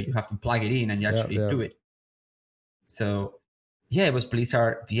CD or you have to plug it in and you Yeah. actually Yeah. do it. So yeah, it was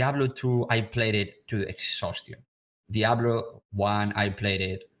Blizzard. Diablo 2, I played it to exhaustion. Diablo 1, I played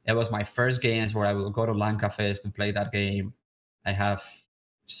it. It was my first games where I would go to LAN cafes to play that game. I have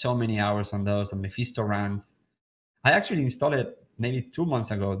so many hours on those and Mephisto runs. I actually installed it maybe 2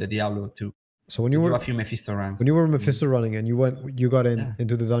 months ago, the Diablo 2, So to do a few Mephisto when runs. you were Mephisto running and you got Yeah.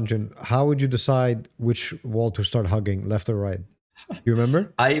 into the dungeon, how would you decide which wall to start hugging, left or right? You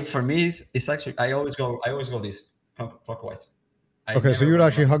remember? For me it's actually I always go this clockwise. I Okay, so never you would run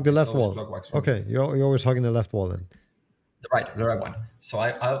actually random. hug the It's left always wall. clockwise for me. Okay, you're always hugging the left wall then. The right one. So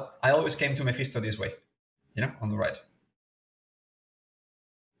I always came to Mephisto this way, on the right.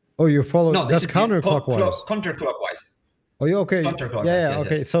 Oh, you follow. No, this That's is this counterclockwise. counterclockwise. Oh, yeah. Okay. Counterclockwise, Yeah. yes,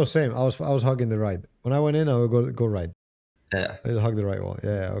 Okay. yes. So same. I was hugging the right. When I went in, I would go right. Yeah. I just hug the right wall.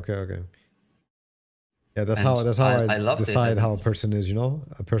 Yeah. Okay. Okay. Yeah. That's how And that's how I, I I loved it. decide how a And person is.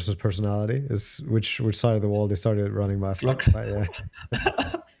 A person's personality is which side of the wall they started running by. clock. Yeah.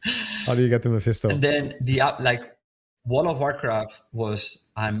 How do you get to And Mephisto? then the app, like World of Warcraft was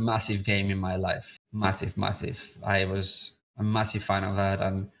a massive game in my life. Massive, massive. I was a massive fan of that.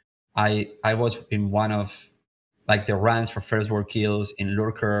 And I was in one of like the runs for first world kills in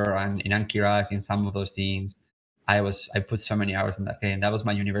Lurker and in Ankirak, in some of those things. I put so many hours in that game. That was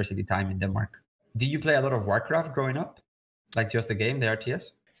my university time in Denmark. Did you play a lot of Warcraft growing up? Like just the game, the RTS?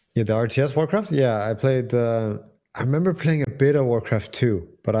 Yeah, the RTS Warcraft. Yeah, I played. I remember playing a bit of Warcraft 2,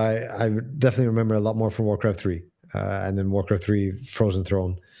 but I definitely remember a lot more from Warcraft 3, and then Warcraft 3 Frozen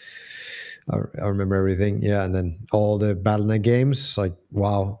Throne. I remember everything. Yeah, and then all the Battle.net games. Like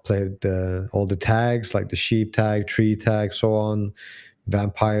wow, played all the tags, like the sheep tag, tree tag, so on.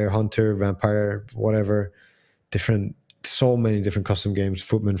 Vampire Hunter, Vampire whatever. Different, so many different custom games.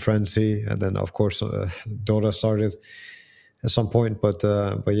 Footman Frenzy, and then of course Dota started at some point. But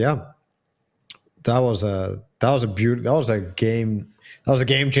yeah, that was a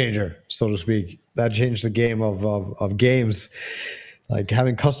game changer, so to speak. That changed the game of games, like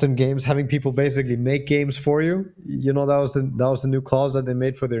having custom games, having people basically make games for you. That was the new clause that they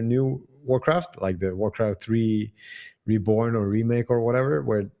made for their new Warcraft, like the Warcraft 3 reborn or remake or whatever,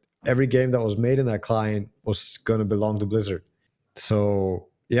 where every game that was made in that client was going to belong to Blizzard. So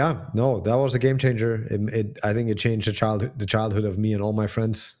yeah, no, that was a game changer. I think it changed the childhood of me and all my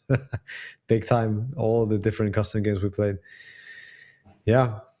friends, big time. All the different custom games we played.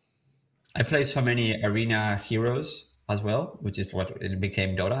 Yeah, I played so many arena heroes as well, which is what it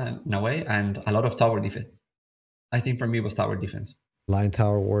became Dota in a way, and a lot of tower defense. I think for me it was tower defense. Line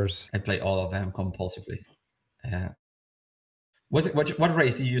Tower Wars. I play all of them compulsively. What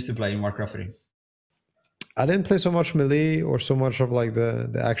race did you used to play in Warcraft 3? I didn't play so much melee or so much of like the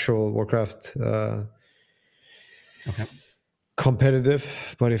actual Warcraft Okay.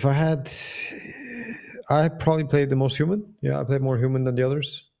 competitive, but if I had, I probably played the most human. Yeah, I played more human than the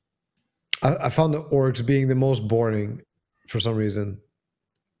others. I found the orcs being the most boring for some reason.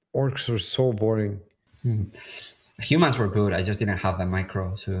 Orcs were so boring. Humans were good. I just didn't have the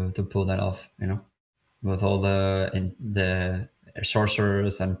micro to pull that off. With all the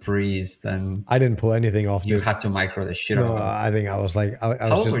sorcerers and priests, and I didn't pull anything off, you dude. had to micro the shit out No, of those. I think I was like, I How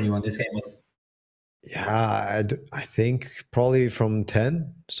was old just, were you when this game was? yeah, I think probably from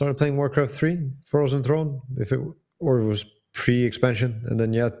 10 started playing Warcraft 3 Frozen Throne, or it was pre-expansion, and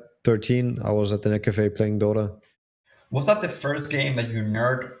then yeah, 13 I was at the net cafe playing Dota. Was that the first game that you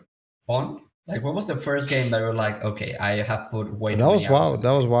nerd on? Like, what was the first game that you were like, okay, I have put way That too was many hours WoW. on That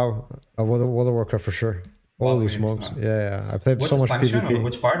this was game? WoW. World of Warcraft for sure. Wow, Holy Phoenix smokes! One. Yeah, yeah. I played Which so much expansion or PvP.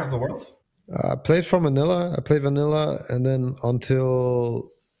 which part of the world? I played from vanilla. I played vanilla, and then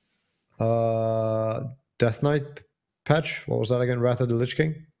until uh, Death Knight patch. What was that again? Wrath of the Lich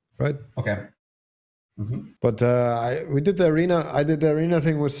King, right? Okay. Hmm. But we did the arena. I did the arena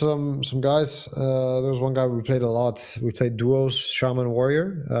thing with some guys. There was one guy we played a lot. We played duos, shaman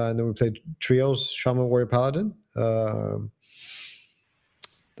warrior, and then we played trios, shaman warrior paladin.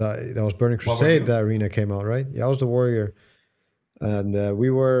 That was Burning What were Crusade. you? That arena came out, right? Yeah, I was the warrior, and we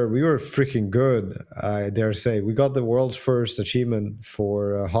were freaking good. I dare say we got the world's first achievement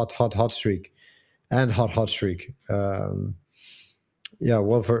for hot streak and hot streak. Yeah,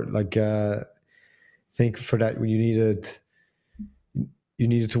 well, for like think for that you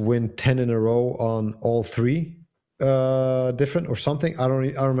needed to win 10 in a row on all three different or something. I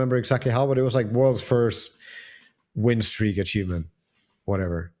don't remember exactly how, but it was like world's first win streak achievement,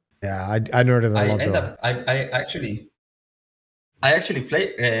 whatever. Yeah, I nerded a I lot end though. up. I actually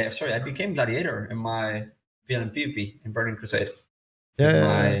play. Sorry, I became gladiator in my PvP in Burning Crusade Yeah, with yeah, yeah.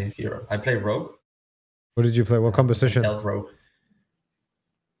 my hero. I play rogue. What did you play? What It's an composition? elf rogue.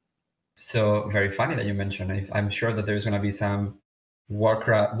 So very funny that you mentioned. I'm sure that there's going to be some World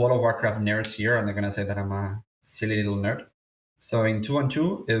of Warcraft nerds here, and they're going to say that I'm a silly little nerd. So in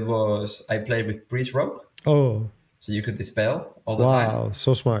 2-on-2, I played with priest rogue, Oh, so you could dispel all the time. wow,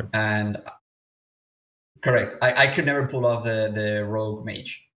 so smart. And correct, I could never pull off the rogue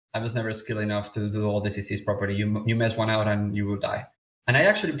mage. I was never skilled enough to do all the CCs properly. You mess one out and you will die. And I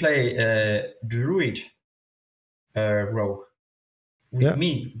actually play druid rogue with Yeah.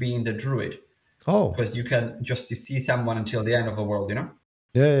 me being the druid, Oh, because you can just see someone until the end of the world, you know?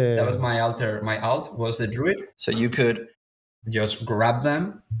 yeah, yeah, That yeah. was my alter. My alt was the druid. So you could just grab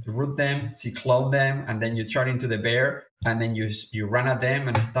them, root them, cyclone them, and then you turn into the bear, and then you run at them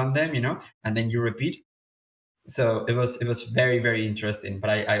and stun them, you know, and then you repeat. So it was very, very interesting. But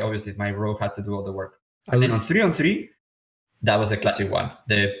I obviously my rogue had to do all the work. I And then on re- 3-on-3, that was the classic one,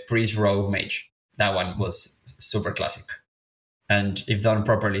 the priest rogue mage. That one was super classic. And if done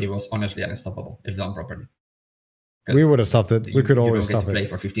properly, it was honestly unstoppable. If done properly, we because would have stopped it. We you could you always don't get to stop it. play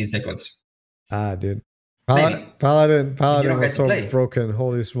for 15 seconds. Ah, dude. Maybe if you Paladin don't was get to so play. broken.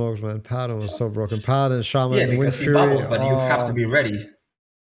 Holy smokes, man. Paladin was so broken. Paladin, Yeah, Shaman, Wind because he Fury. bubbles, but you have to Oh, be ready.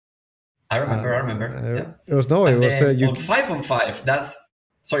 I I don't remember. I know, remember. man. Yeah. It was no, it And was the then on you. 5-on-5, that's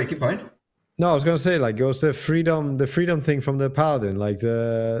sorry. Keep going. No, I was gonna say like it was the freedom thing from the Paladin, like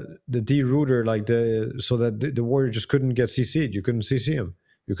the de-rooter, like so that the warrior just couldn't get CC'd. You couldn't CC him.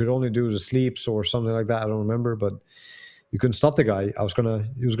 You could only do the sleeps or something like that. I don't remember, but you couldn't stop the guy.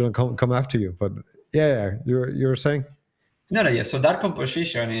 He was gonna come after you. But yeah, yeah, you're saying. No, no, yeah. So that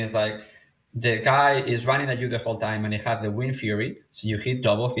composition is like the guy is running at you the whole time, and you have the Wind Fury, so you hit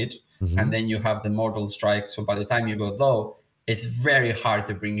double hit, and Hmm. then you have the Mortal Strike. So by the time you go low, it's very hard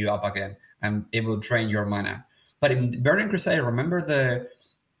to bring you up again, and it will drain your mana. But in Burning Crusade, remember the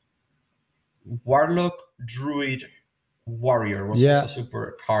Warlock Druid Warrior was also Yeah,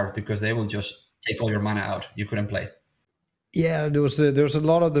 super hard because they will just take all your mana out. You couldn't play. yeah. There was a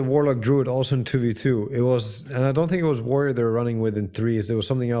lot of the Warlock Druid also in 2v2. It was, and I don't think it was Warrior they were running with in threes. There was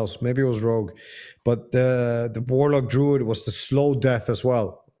something else. Maybe it was Rogue, but the Warlock Druid was the slow death as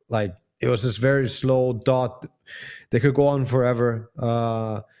well. Like it was this very slow dot. They could go on forever.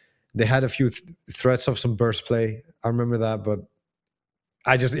 They had a few threats of some burst play. I remember that, but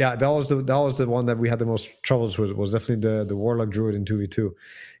I just yeah, that was the one that we had the most troubles with. Was definitely the Warlock Druid in 2v2,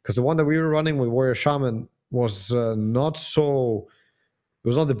 because the one that we were running with Warrior Shaman was not so. It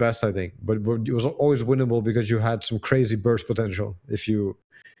was not the best, I think, but it was always winnable because you had some crazy burst potential if your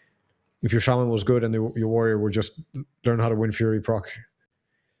shaman was good and your warrior would just learn how to win Fury proc.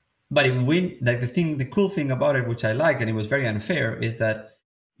 But in Win, like the cool thing about it, which I like, and it was very unfair, is that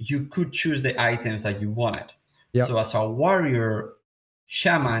you could choose the items that you wanted. Yeah. So as a warrior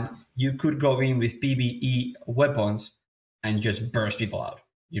shaman, you could go in with PvE weapons and just burst people out.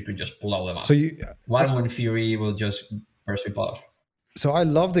 You could just blow them So up. you, One Wind Fury will just burst people out. so I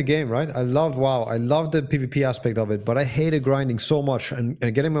love the game, right? I loved WoW. I loved the PvP aspect of it, but I hated grinding so much. And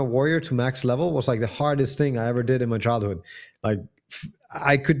getting my warrior to max level was like the hardest thing I ever did in my childhood. Like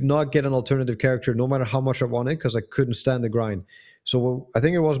I could not get an alternative character no matter how much I wanted because I couldn't stand the grind. So I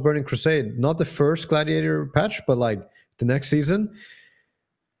think it was Burning Crusade, not the first Gladiator patch, but like the next season.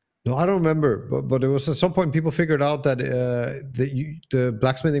 No, I don't remember, but it was at some point people figured out that the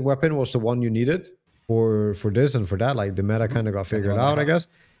blacksmithing weapon was the one you needed for this and for that. Like the meta kind of got That's the figured one that I out, I have. guess.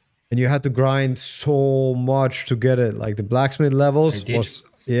 And you had to grind so much to get it. Like the blacksmith I levels did. was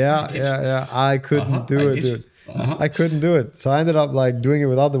Yeah, yeah, yeah. I couldn't I do it, did. dude. Uh-huh. I couldn't do it. So I ended up like doing it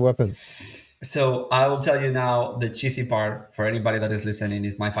without the weapon. So I will tell you now the cheesy part for anybody that is listening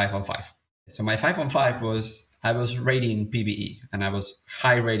is my 5 on 5. So my 5 on 5 was I was rating PvE and I was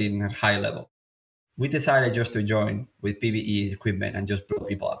high rating at high level. We decided just to join with PvE equipment and just blow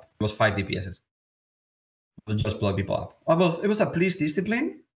people up. It was 5 DPSs. We'll just blow people up. It was a police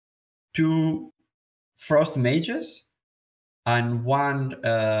discipline, two frost mages, and one.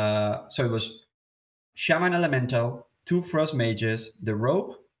 So it was shaman elemental, two frost mages, the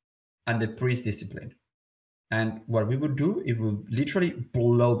rogue, and the priest discipline. And what we would do, it would literally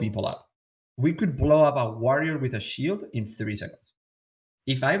blow people up. We could blow up a warrior with a shield in 3 seconds.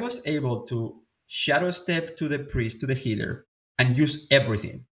 If I was able to shadow step to the priest, to the healer, and use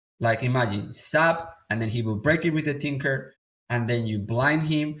everything, like imagine sap, and then he will break it with the tinker, and then you blind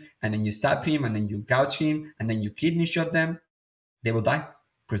him, and then you sap him, and then you gouge him, and then you kidney shot them, they will die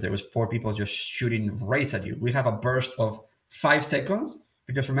because there was 4 people just shooting rays at you. We have a burst of 5 seconds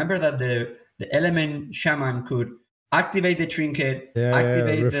because remember that the element shaman could activate the trinket, Yeah, yeah.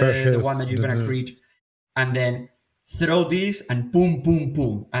 activate the one Refreshes. that you're gonna create, and then throw this and boom, boom,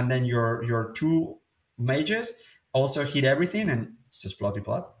 boom, and then your two mages also hit everything and just blow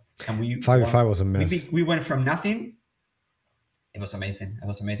people up. And we Five won. five was a mess. We went from nothing. It was amazing. It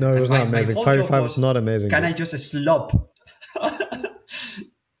was amazing. No, it And was not my amazing. whole Five job five was was, not amazing, can I dude. just slop?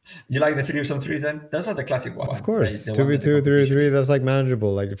 You like the 3 on 3s then? Those are the classic Of one, course, the two one v that the two, three v competition three. uses. That's like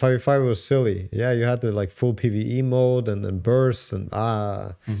manageable. Like 5v5 was silly. Yeah, you had the like full PVE mode and bursts and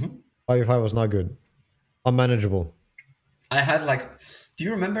 5v5 was not good. Unmanageable. I had like, do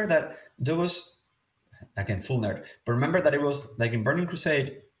you remember that there was, again, full nerd, but remember that it was like in Burning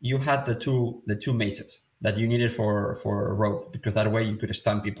Crusade, you had the two maces that you needed for rogue because that way you could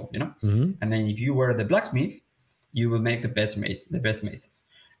stun people, you know. And then if you were the blacksmith, you will make the best maces,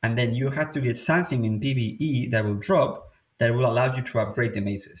 and then you had to get something in PVE that will drop that will allow you to upgrade the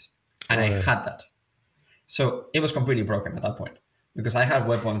maces, and Oh I yeah. had that. So it was completely broken at that point because I had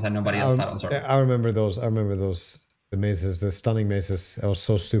weapons that nobody else had on server. I remember those. I remember those. The mazes, the stunning mazes. That was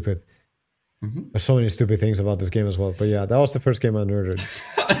so stupid. There's so many stupid things about this game as well. But yeah, that was the first game I nerded.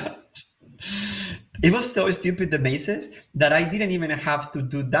 It was so stupid, the mazes, that I didn't even have to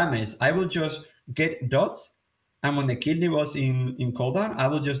do damage. I would just get dots, and when the kidney was in cooldown, I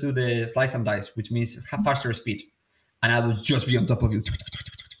would just do the slice and dice, which means have faster speed. And I would just be on top of you.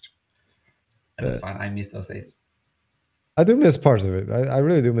 It was fun. I miss those days. I do miss parts of it. I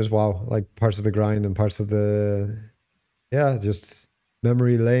really do miss WoW, like parts of the grind and parts of the yeah, just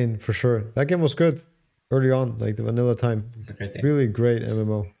memory lane for sure. That game was good early on, like the vanilla time. It's a great thing. Really great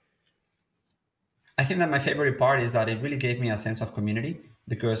MMO. I think that my favorite part is that it really gave me a sense of community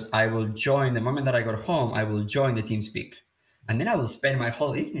because I will join the moment that I got home, I will join the team speak. And then I will spend my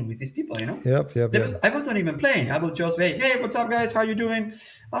whole evening with these people, you know? Yep, yep, There yep. was, I was not even playing. I would just be, hey, what's up, guys? How you doing?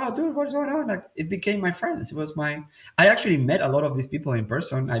 Oh, dude, what's going on? Like, it became my friends. It was my. I actually met a lot of these people in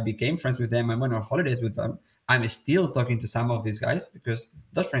person. I became friends with them. I went on holidays with them. I'm still talking to some of these guys because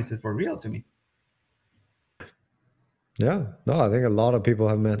those friendships were real to me. Yeah. No, I think a lot of people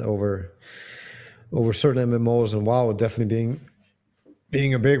have met over certain MMOs and WoW definitely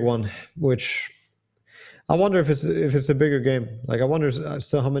being a big one, which I wonder if it's a bigger game. Like I wonder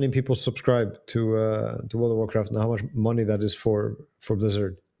still how many people subscribe to World of Warcraft and how much money that is for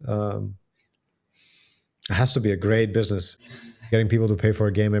Blizzard. It has to be a great business, getting people to pay for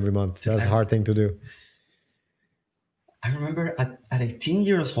a game every month. Dude, That's a hard thing to do. I remember at 18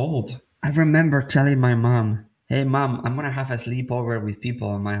 years old, I remember telling my mom, hey, mom, I'm going to have a sleepover with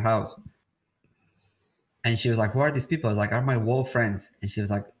people in my house. And she was like, who are these people? I was like, are my WoW friends. And she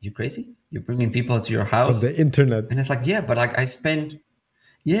was like, you crazy? You're bringing people to your From house? the internet. And it's like, yeah, but I spend,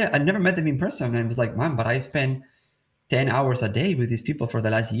 yeah, I never met them in person. And it was like, mom, but I spend 10 hours a day with these people for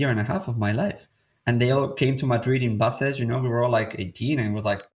the last year and a half of my life. And they all came to Madrid in buses. You know, we were all like 18 and it was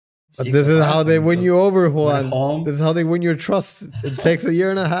like But six this of is how us they and win you just over, went Juan. home. This is how they win your trust. It takes a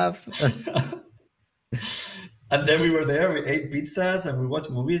year and a half. And then we were there, we ate pizzas and we watched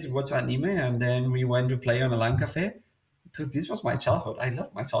movies, we watched anime, and then we went to play on a LAN cafe. Dude, this was my childhood. I love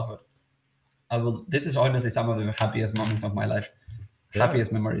my childhood. This is honestly some of the happiest moments of my life. Yeah,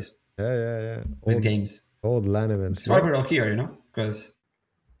 Happiest memories yeah, yeah, yeah. with Old games. LAN events. It's why Yep, we're all here, you know? Because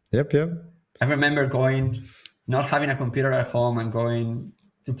yep, yep. I remember not having a computer at home and going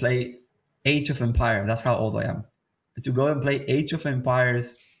to play Age of Empires. That's how old I am. To go and play Age of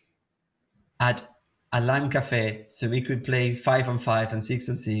Empires at a LAN cafe so we could play 5 on 5 and 6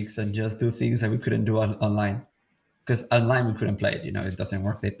 on 6 and just do things that we couldn't do online. Because online we couldn't play it, you know, it doesn't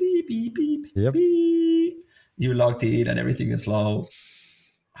work. They beep, beep, beep, Yep. beep. You logged in and everything is slow.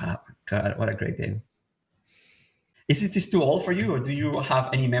 Oh, God, what a great game. Is this too old for you, or do you have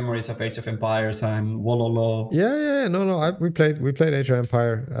any memories of Age of Empires and Wololo? Yeah. No. We played Age of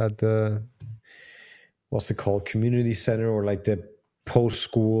Empire at the, what's it called, community center, or like the post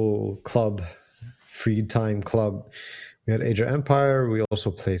school club, free time club. We had Age of Empire. We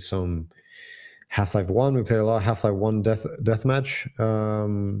also played some Half-Life 1. We played a lot of Half-Life 1 deathmatch.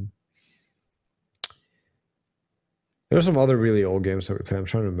 There are some other really old games that we played. I'm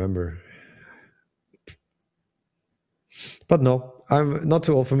trying to remember. But no, I'm not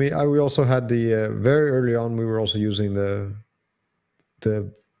too old for me. We also had the very early on. We were also using the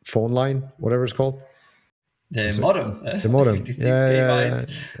phone line, whatever it's called, The so, modem, the the modem. 56K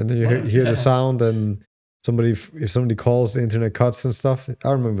bytes And then you modem. hear the sound, and if somebody calls, the internet cuts and stuff.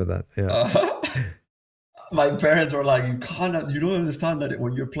 I remember that. Yeah. My parents were like, you don't understand that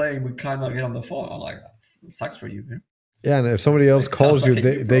when you're playing, we cannot get on the phone. I'm like, that sucks for you. Yeah, and if somebody else Like, sounds calls you, like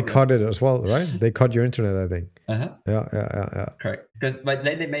a you they problem. cut it as well, right? They cut your internet, I think. Uh-huh. Yeah. Correct. But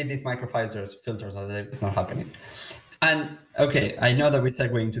then they made these filters, so it's not happening. And okay, I know that we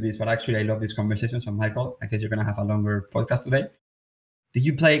segue into this, but actually I love this conversation. So Michael, I guess you're gonna have a longer podcast today. Did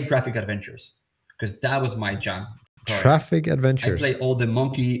you play Graphic Adventures? Because that was my jam growing up. Traffic I Adventures. played all the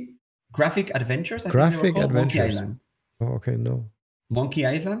Graphic Adventures, I think they were Graphic called. Monkey Adventures. Island. Oh, okay, no. Monkey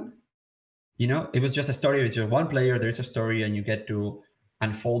Island? You know, it was just a story. It's just one player, there's a story, and you get to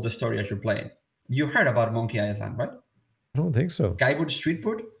unfold the story as you're playing. You heard about Monkey Island, right? I don't think so. Guywood Street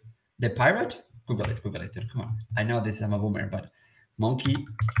Food? The Pirate? Google it, dude. Come on. I know this is I'm a boomer, but Monkey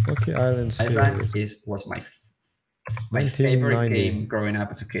Island Island series. was my favorite 1990. game growing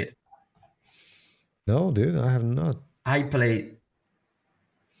up as a kid. No, dude, I have not. I played.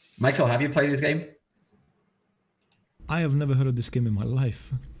 Michael, have you played this game? I have never heard of this game in my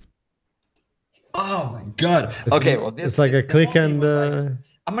life. Oh my god! It's like a click and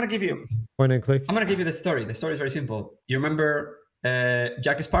I'm gonna give you point and click. I'm gonna give you the story. The story is very simple. You remember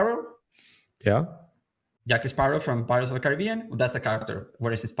Jack Sparrow? Yeah. Jack Sparrow from Pirates of the Caribbean? Well, that's the character.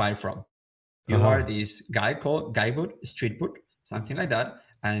 Where is inspired from? You are this guy called Guywood, Streetwood, something like that,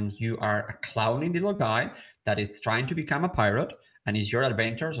 and you are a clowny little guy that is trying to become a pirate, and it's your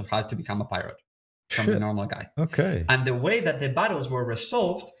adventures of how to become a pirate from the normal guy. Okay. And the way that the battles were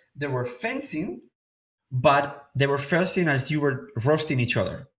resolved, they were fencing, but they were fencing as you were roasting each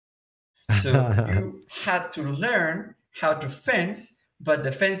other. So you had to learn how to fence, but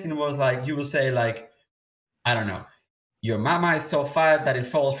the fencing was like, you would say like, I don't know, your mama is so fat that it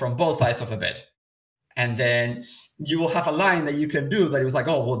falls from both sides of the bed. And then you will have a line that you can do that it was like,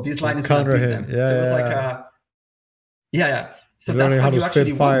 oh, well, this line is going to beat them. Yeah, so it was like a, yeah. So learning that's how how you to actually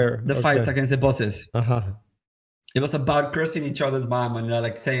spit fire. won the fights against the bosses. Uh-huh. It was about cursing each other's mom and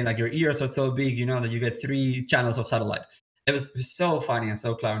like saying like your ears are so big, you know, that you get 3 channels of satellite. It was so funny and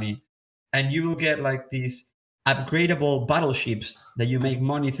so clowny. And you will get like these upgradable battleships that you make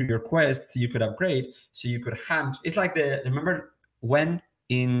money through your quests you could upgrade so you could hunt. It's like remember when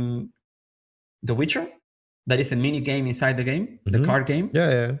in The Witcher? That is a mini game inside the game, the card game.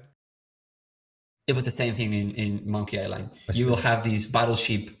 Yeah. It was the same thing in Monkey Island. You will have these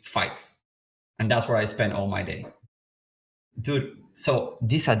battleship fights. And that's where I spent all my day. Dude, so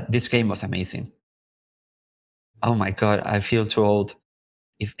this game was amazing. Oh my god, I feel too old.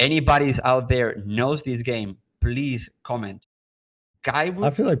 If anybody's out there knows this game, please comment. I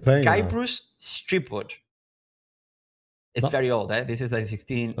feel like playing Guybrush Stripwood. It's very old, eh? This is like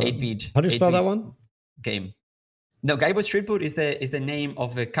 8-bit. How do you spell that one? Game. No, Guybrush Stripwood is the name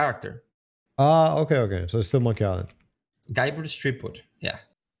of the character. Okay. So it's still Monkey Island. Guybrush Stripwood, yeah.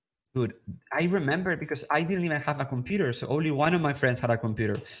 Dude, I remember because I didn't even have a computer, so only one of my friends had a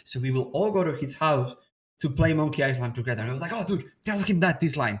computer. So we will all go to his house to play Monkey Island together. And I was like, oh, dude, tell him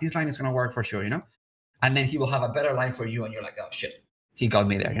this line is going to work for sure, you know? And then he will have a better line for you, and you're like, oh, shit, he got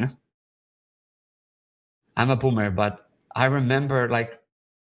me there, you know? I'm a boomer, but I remember, like,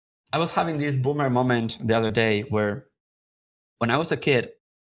 I was having this boomer moment the other day where when I was a kid,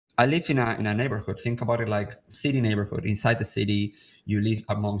 I lived in a neighborhood. Think about it like city neighborhood. Inside the city, you live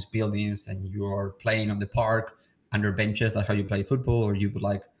amongst buildings and you're playing on the park under benches. That's how you play football, or you would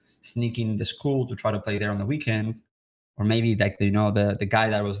like sneak in the school to try to play there on the weekends. Or maybe like, you know, the guy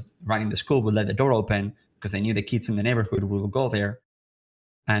that was running the school would let the door open because they knew the kids in the neighborhood would go there.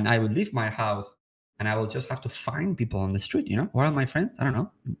 And I would leave my house and I will just have to find people on the street, you know? Where are my friends? I don't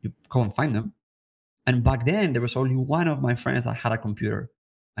know. You go and find them. And back then, there was only one of my friends that had a computer.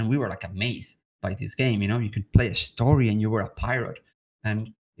 And we were like amazed by this game, you know? You could play a story and you were a pirate.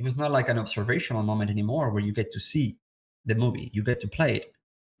 And it was not like an observational moment anymore where you get to see the movie, you get to play it.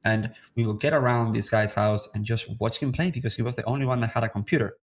 And we would get around this guy's house and just watch him play because he was the only one that had a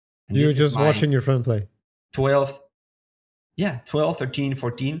computer. And You were this is just my watching your friend play. 12, 12, 13,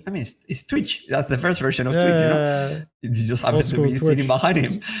 14. I mean, it's Twitch. That's the first version of Twitch, you know? You just happen Old to school be sitting Twitch. behind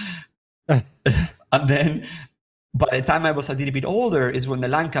him. And then by the time I was a little bit older is when the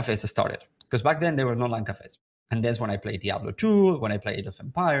LAN cafes started. Because back then there were no LAN cafes. And that's when I played Diablo 2, when I played Age of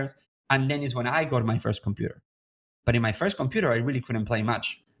Empires. And then is when I got my first computer. But in my first computer, I really couldn't play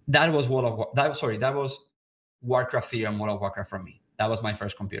much. That was that was Warcraft 3 and World of Warcraft for me. That was my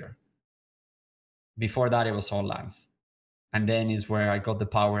first computer. Before that, it was all LANs. And then is where I got the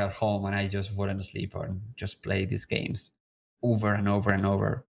power at home and I just wouldn't sleep and just play these games over and over and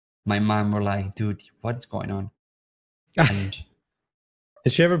over. My mom were like, dude, what's going on? And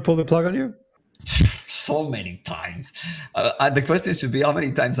Did she ever pull the plug on you? so many times. The question should be how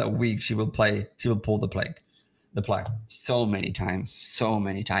many times a week she will pull the plug. So many times.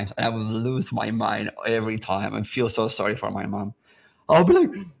 And I will lose my mind every time and feel so sorry for my mom. I'll be like,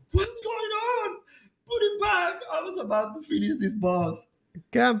 what's going on? Put it back. I was about to finish this boss.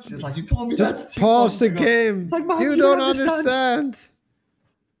 Camp. She's like, you told me Just that 6 pause months the ago. game. It's like, Mom, you don't understand.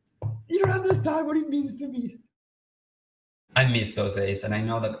 You don't understand what it means to me. I miss those days, and I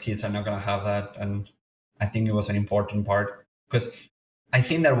know that kids are not going to have that. And I think it was an important part because I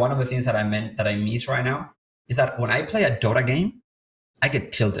think that one of the things that I miss right now is that when I play a Dota game, I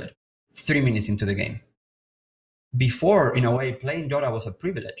get tilted 3 minutes into the game. Before, in a way, playing Dota was a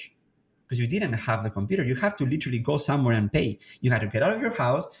privilege because you didn't have the computer. You have to literally go somewhere and pay. You had to get out of your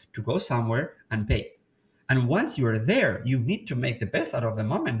house to go somewhere and pay. And once you're there, you need to make the best out of the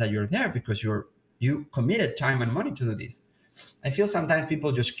moment that you're there because you committed time and money to do this. I feel sometimes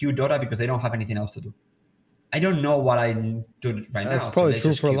people just queue Dota because they don't have anything else to do. I don't know what I do right now. That's probably so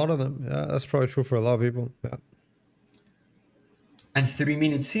true for a lot of them. Yeah, that's probably true for a lot of people. Yeah. And 3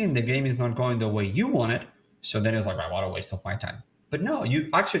 minutes in, the game is not going the way you want it. So then it's like, right, what a waste of my time. But no, you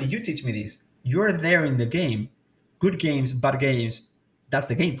teach me this. You're there in the game. Good games, bad games, that's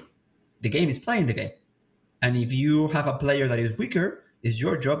the game. The game is playing the game. And if you have a player that is weaker, it's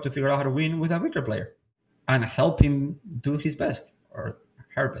your job to figure out how to win with a weaker player and help him do his best or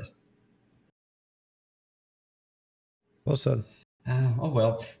her best. Well said. Oh,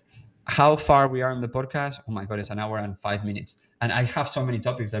 well. How far we are in the podcast? Oh my God, it's an hour and 5 minutes. And I have so many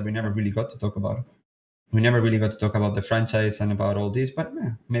topics that we never really got to talk about. We never really got to talk about the franchise and about all this, but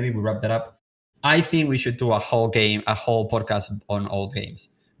maybe we wrap that up. I think we should do a whole podcast on old games.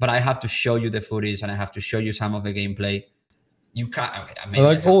 But I have to show you the footage and I have to show you some of the gameplay. You can't. Okay, I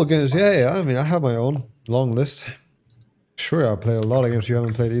like old games. Yeah. I mean, I have my own long list. Sure, I played a lot of games you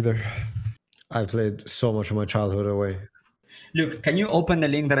haven't played either. I played so much of my childhood away. Luke, can you open the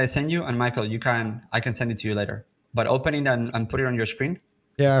link that I sent you? And Michael, I can send it to you later. But open it and put it on your screen.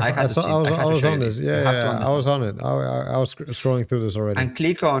 Yeah, I was on this. Yeah, I was on it. I was scrolling through this already. And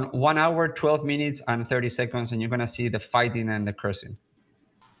click on 1 hour, 12 minutes, and 30 seconds, and you're gonna see the fighting and the cursing.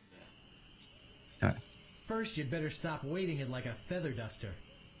 All right. First, you'd better stop waiting it like a feather duster.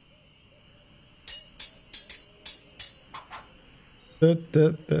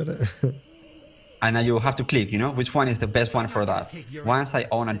 And now you have to click, which one is the best one for that. Once I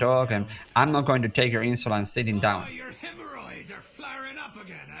own a dog, and I'm not going to take your insulin sitting down. Oh, your hemorrhoids are flaring up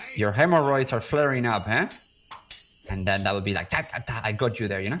again, eh? Your hemorrhoids are flaring up, eh? And then that would be like, I got you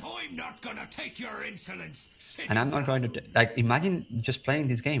there, I'm not gonna take your insolence. And I'm not going to, imagine just playing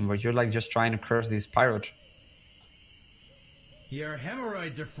this game where you're just trying to curse this pirate. Your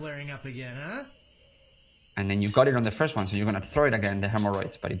hemorrhoids are flaring up again, huh? And then you got it on the first one, so you're going to throw it again, the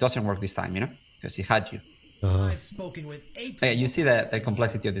hemorrhoids. But it doesn't work this time, because he had you. I've spoken with apes. You see the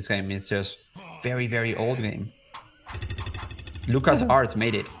complexity of this game. It's just very, very old game. Lucas Arts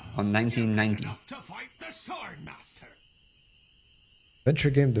made it on 1990. To fight the sword master. Adventure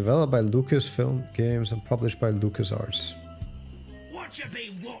game developed by Lucasfilm Games and published by LucasArts.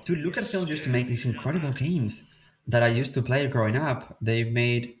 Dude, Lucasfilm used to make these incredible games that I used to play growing up. They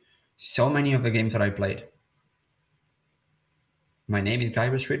made so many of the games that I played. My name is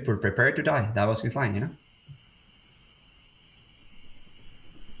Guy Street, we're prepared to die. That was his line,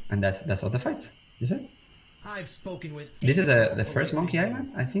 And that's all the fights, you see? I've spoken with. This is the first Monkey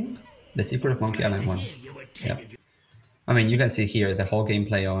Island, I think. The Secret of Monkey Island one. Yeah. I mean, you can see here the whole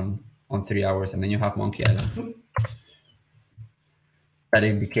gameplay on 3 hours, and then you have Monkey Island. That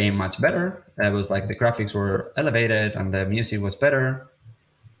it became much better. It was like the graphics were elevated and the music was better.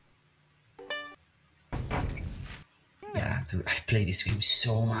 Yeah, dude, I play this game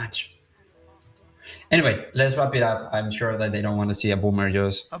so much. Anyway, let's wrap it up. I'm sure that they don't want to see a boomer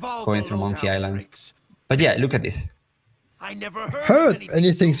just going through Monkey Island. But yeah, look at this. I never Heard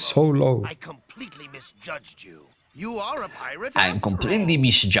anything so low. I completely misjudged you. You are a pirate. I after completely all.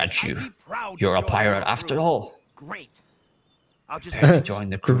 misjudged I'd you. be proud to You're a join pirate your after crew. all. Great. I'll just Prepare to join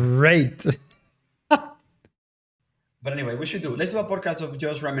the crew. Great. But anyway, we should do. Let's do a podcast of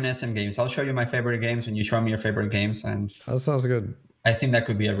just reminiscent games. I'll show you my favorite games, and you show me your favorite games, and That sounds good. I think that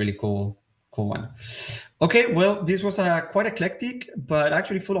could be a really cool one. Okay, well, this was a quite eclectic, but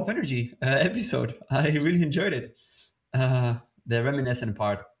actually full of energy episode. I really enjoyed it. The reminiscent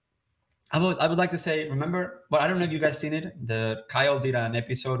part. I would like to say, remember, well, I don't know if you guys seen it. Kyle did an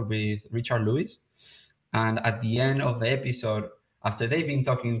episode with Richard Lewis, and at the end of the episode, after they've been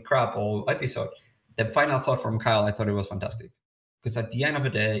talking crap all episode, the final thought from Kyle, I thought it was fantastic. Because at the end of the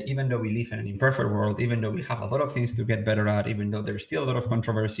day, even though we live in an imperfect world, even though we have a lot of things to get better at, even though there's still a lot of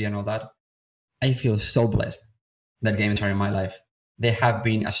controversy and all that, I feel so blessed that games are in my life. They have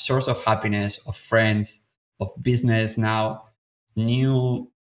been a source of happiness, of friends, of business now, new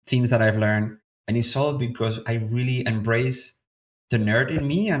things that I've learned. And it's all because I really embrace the nerd in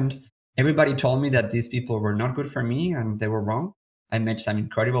me. And everybody told me that these people were not good for me and they were wrong. I met some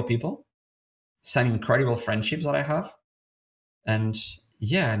incredible people, some incredible friendships that I have. And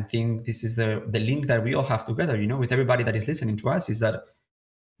yeah, I think this is the link that we all have together, with everybody that is listening to us, is that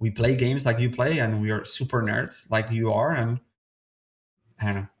we play games like you play and we are super nerds like you are. And I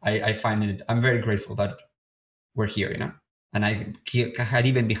don't know, I find it, I'm very grateful that we're here, and I had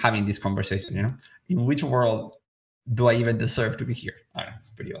even be having this conversation, in which world do I even deserve to be here? I don't know, it's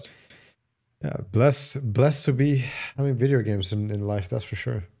pretty awesome. Yeah, blessed to be having video games in life. That's for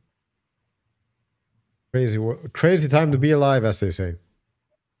sure. Crazy time to be alive, as they say.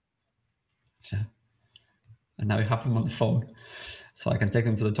 Yeah. And now we have him on the phone, so I can take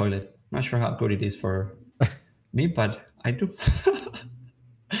him to the toilet. Not sure how good it is for me, but I do.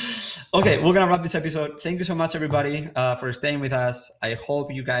 Okay, we're gonna wrap this episode. Thank you so much, everybody, for staying with us. I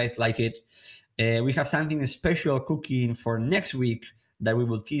hope you guys like it. We have something special cooking for next week that we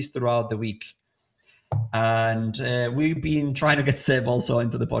will tease throughout the week. And we've been trying to get Seb also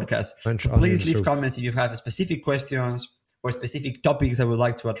into the podcast. French So please onion leave soup. comments if you have specific questions or specific topics that we would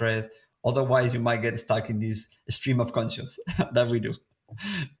like to address. Otherwise, you might get stuck in this stream of conscience that we do.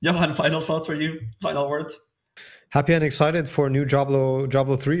 Johan, final thoughts for you? Final words? Happy and excited for a new Diablo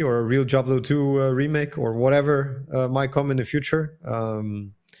 3 or a real Diablo 2 remake or whatever might come in the future.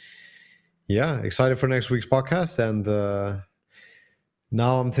 Yeah, excited for next week's podcast. And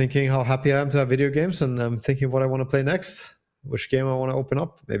now I'm thinking how happy I am to have video games, and I'm thinking what I want to play next, which game I want to open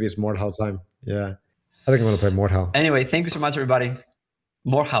up. Maybe it's Mordhau time. Yeah, I think I'm going to play Mordhau. Anyway, thank you so much, everybody.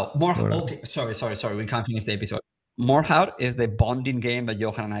 Mordhau. Okay, sorry. We can't finish the episode. Mordhau is the bonding game that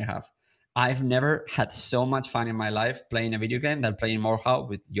Johan and I have. I've never had so much fun in my life playing a video game than playing Mordhau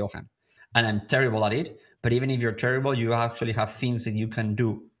with Johan. And I'm terrible at it. But even if you're terrible, you actually have things that you can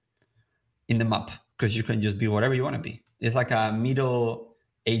do in the map, because you can just be whatever you want to be. It's like a Middle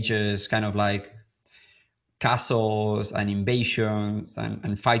Ages kind of like castles and invasions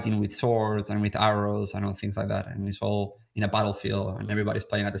and fighting with swords and with arrows and all things like that. And it's all in a battlefield and everybody's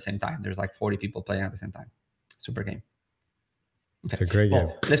playing at the same time. There's like 40 people playing at the same time. Super game. Okay. It's a great game.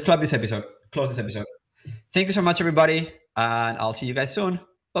 Let's close this episode. Thank you so much, everybody. And I'll see you guys soon.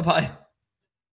 Bye-bye.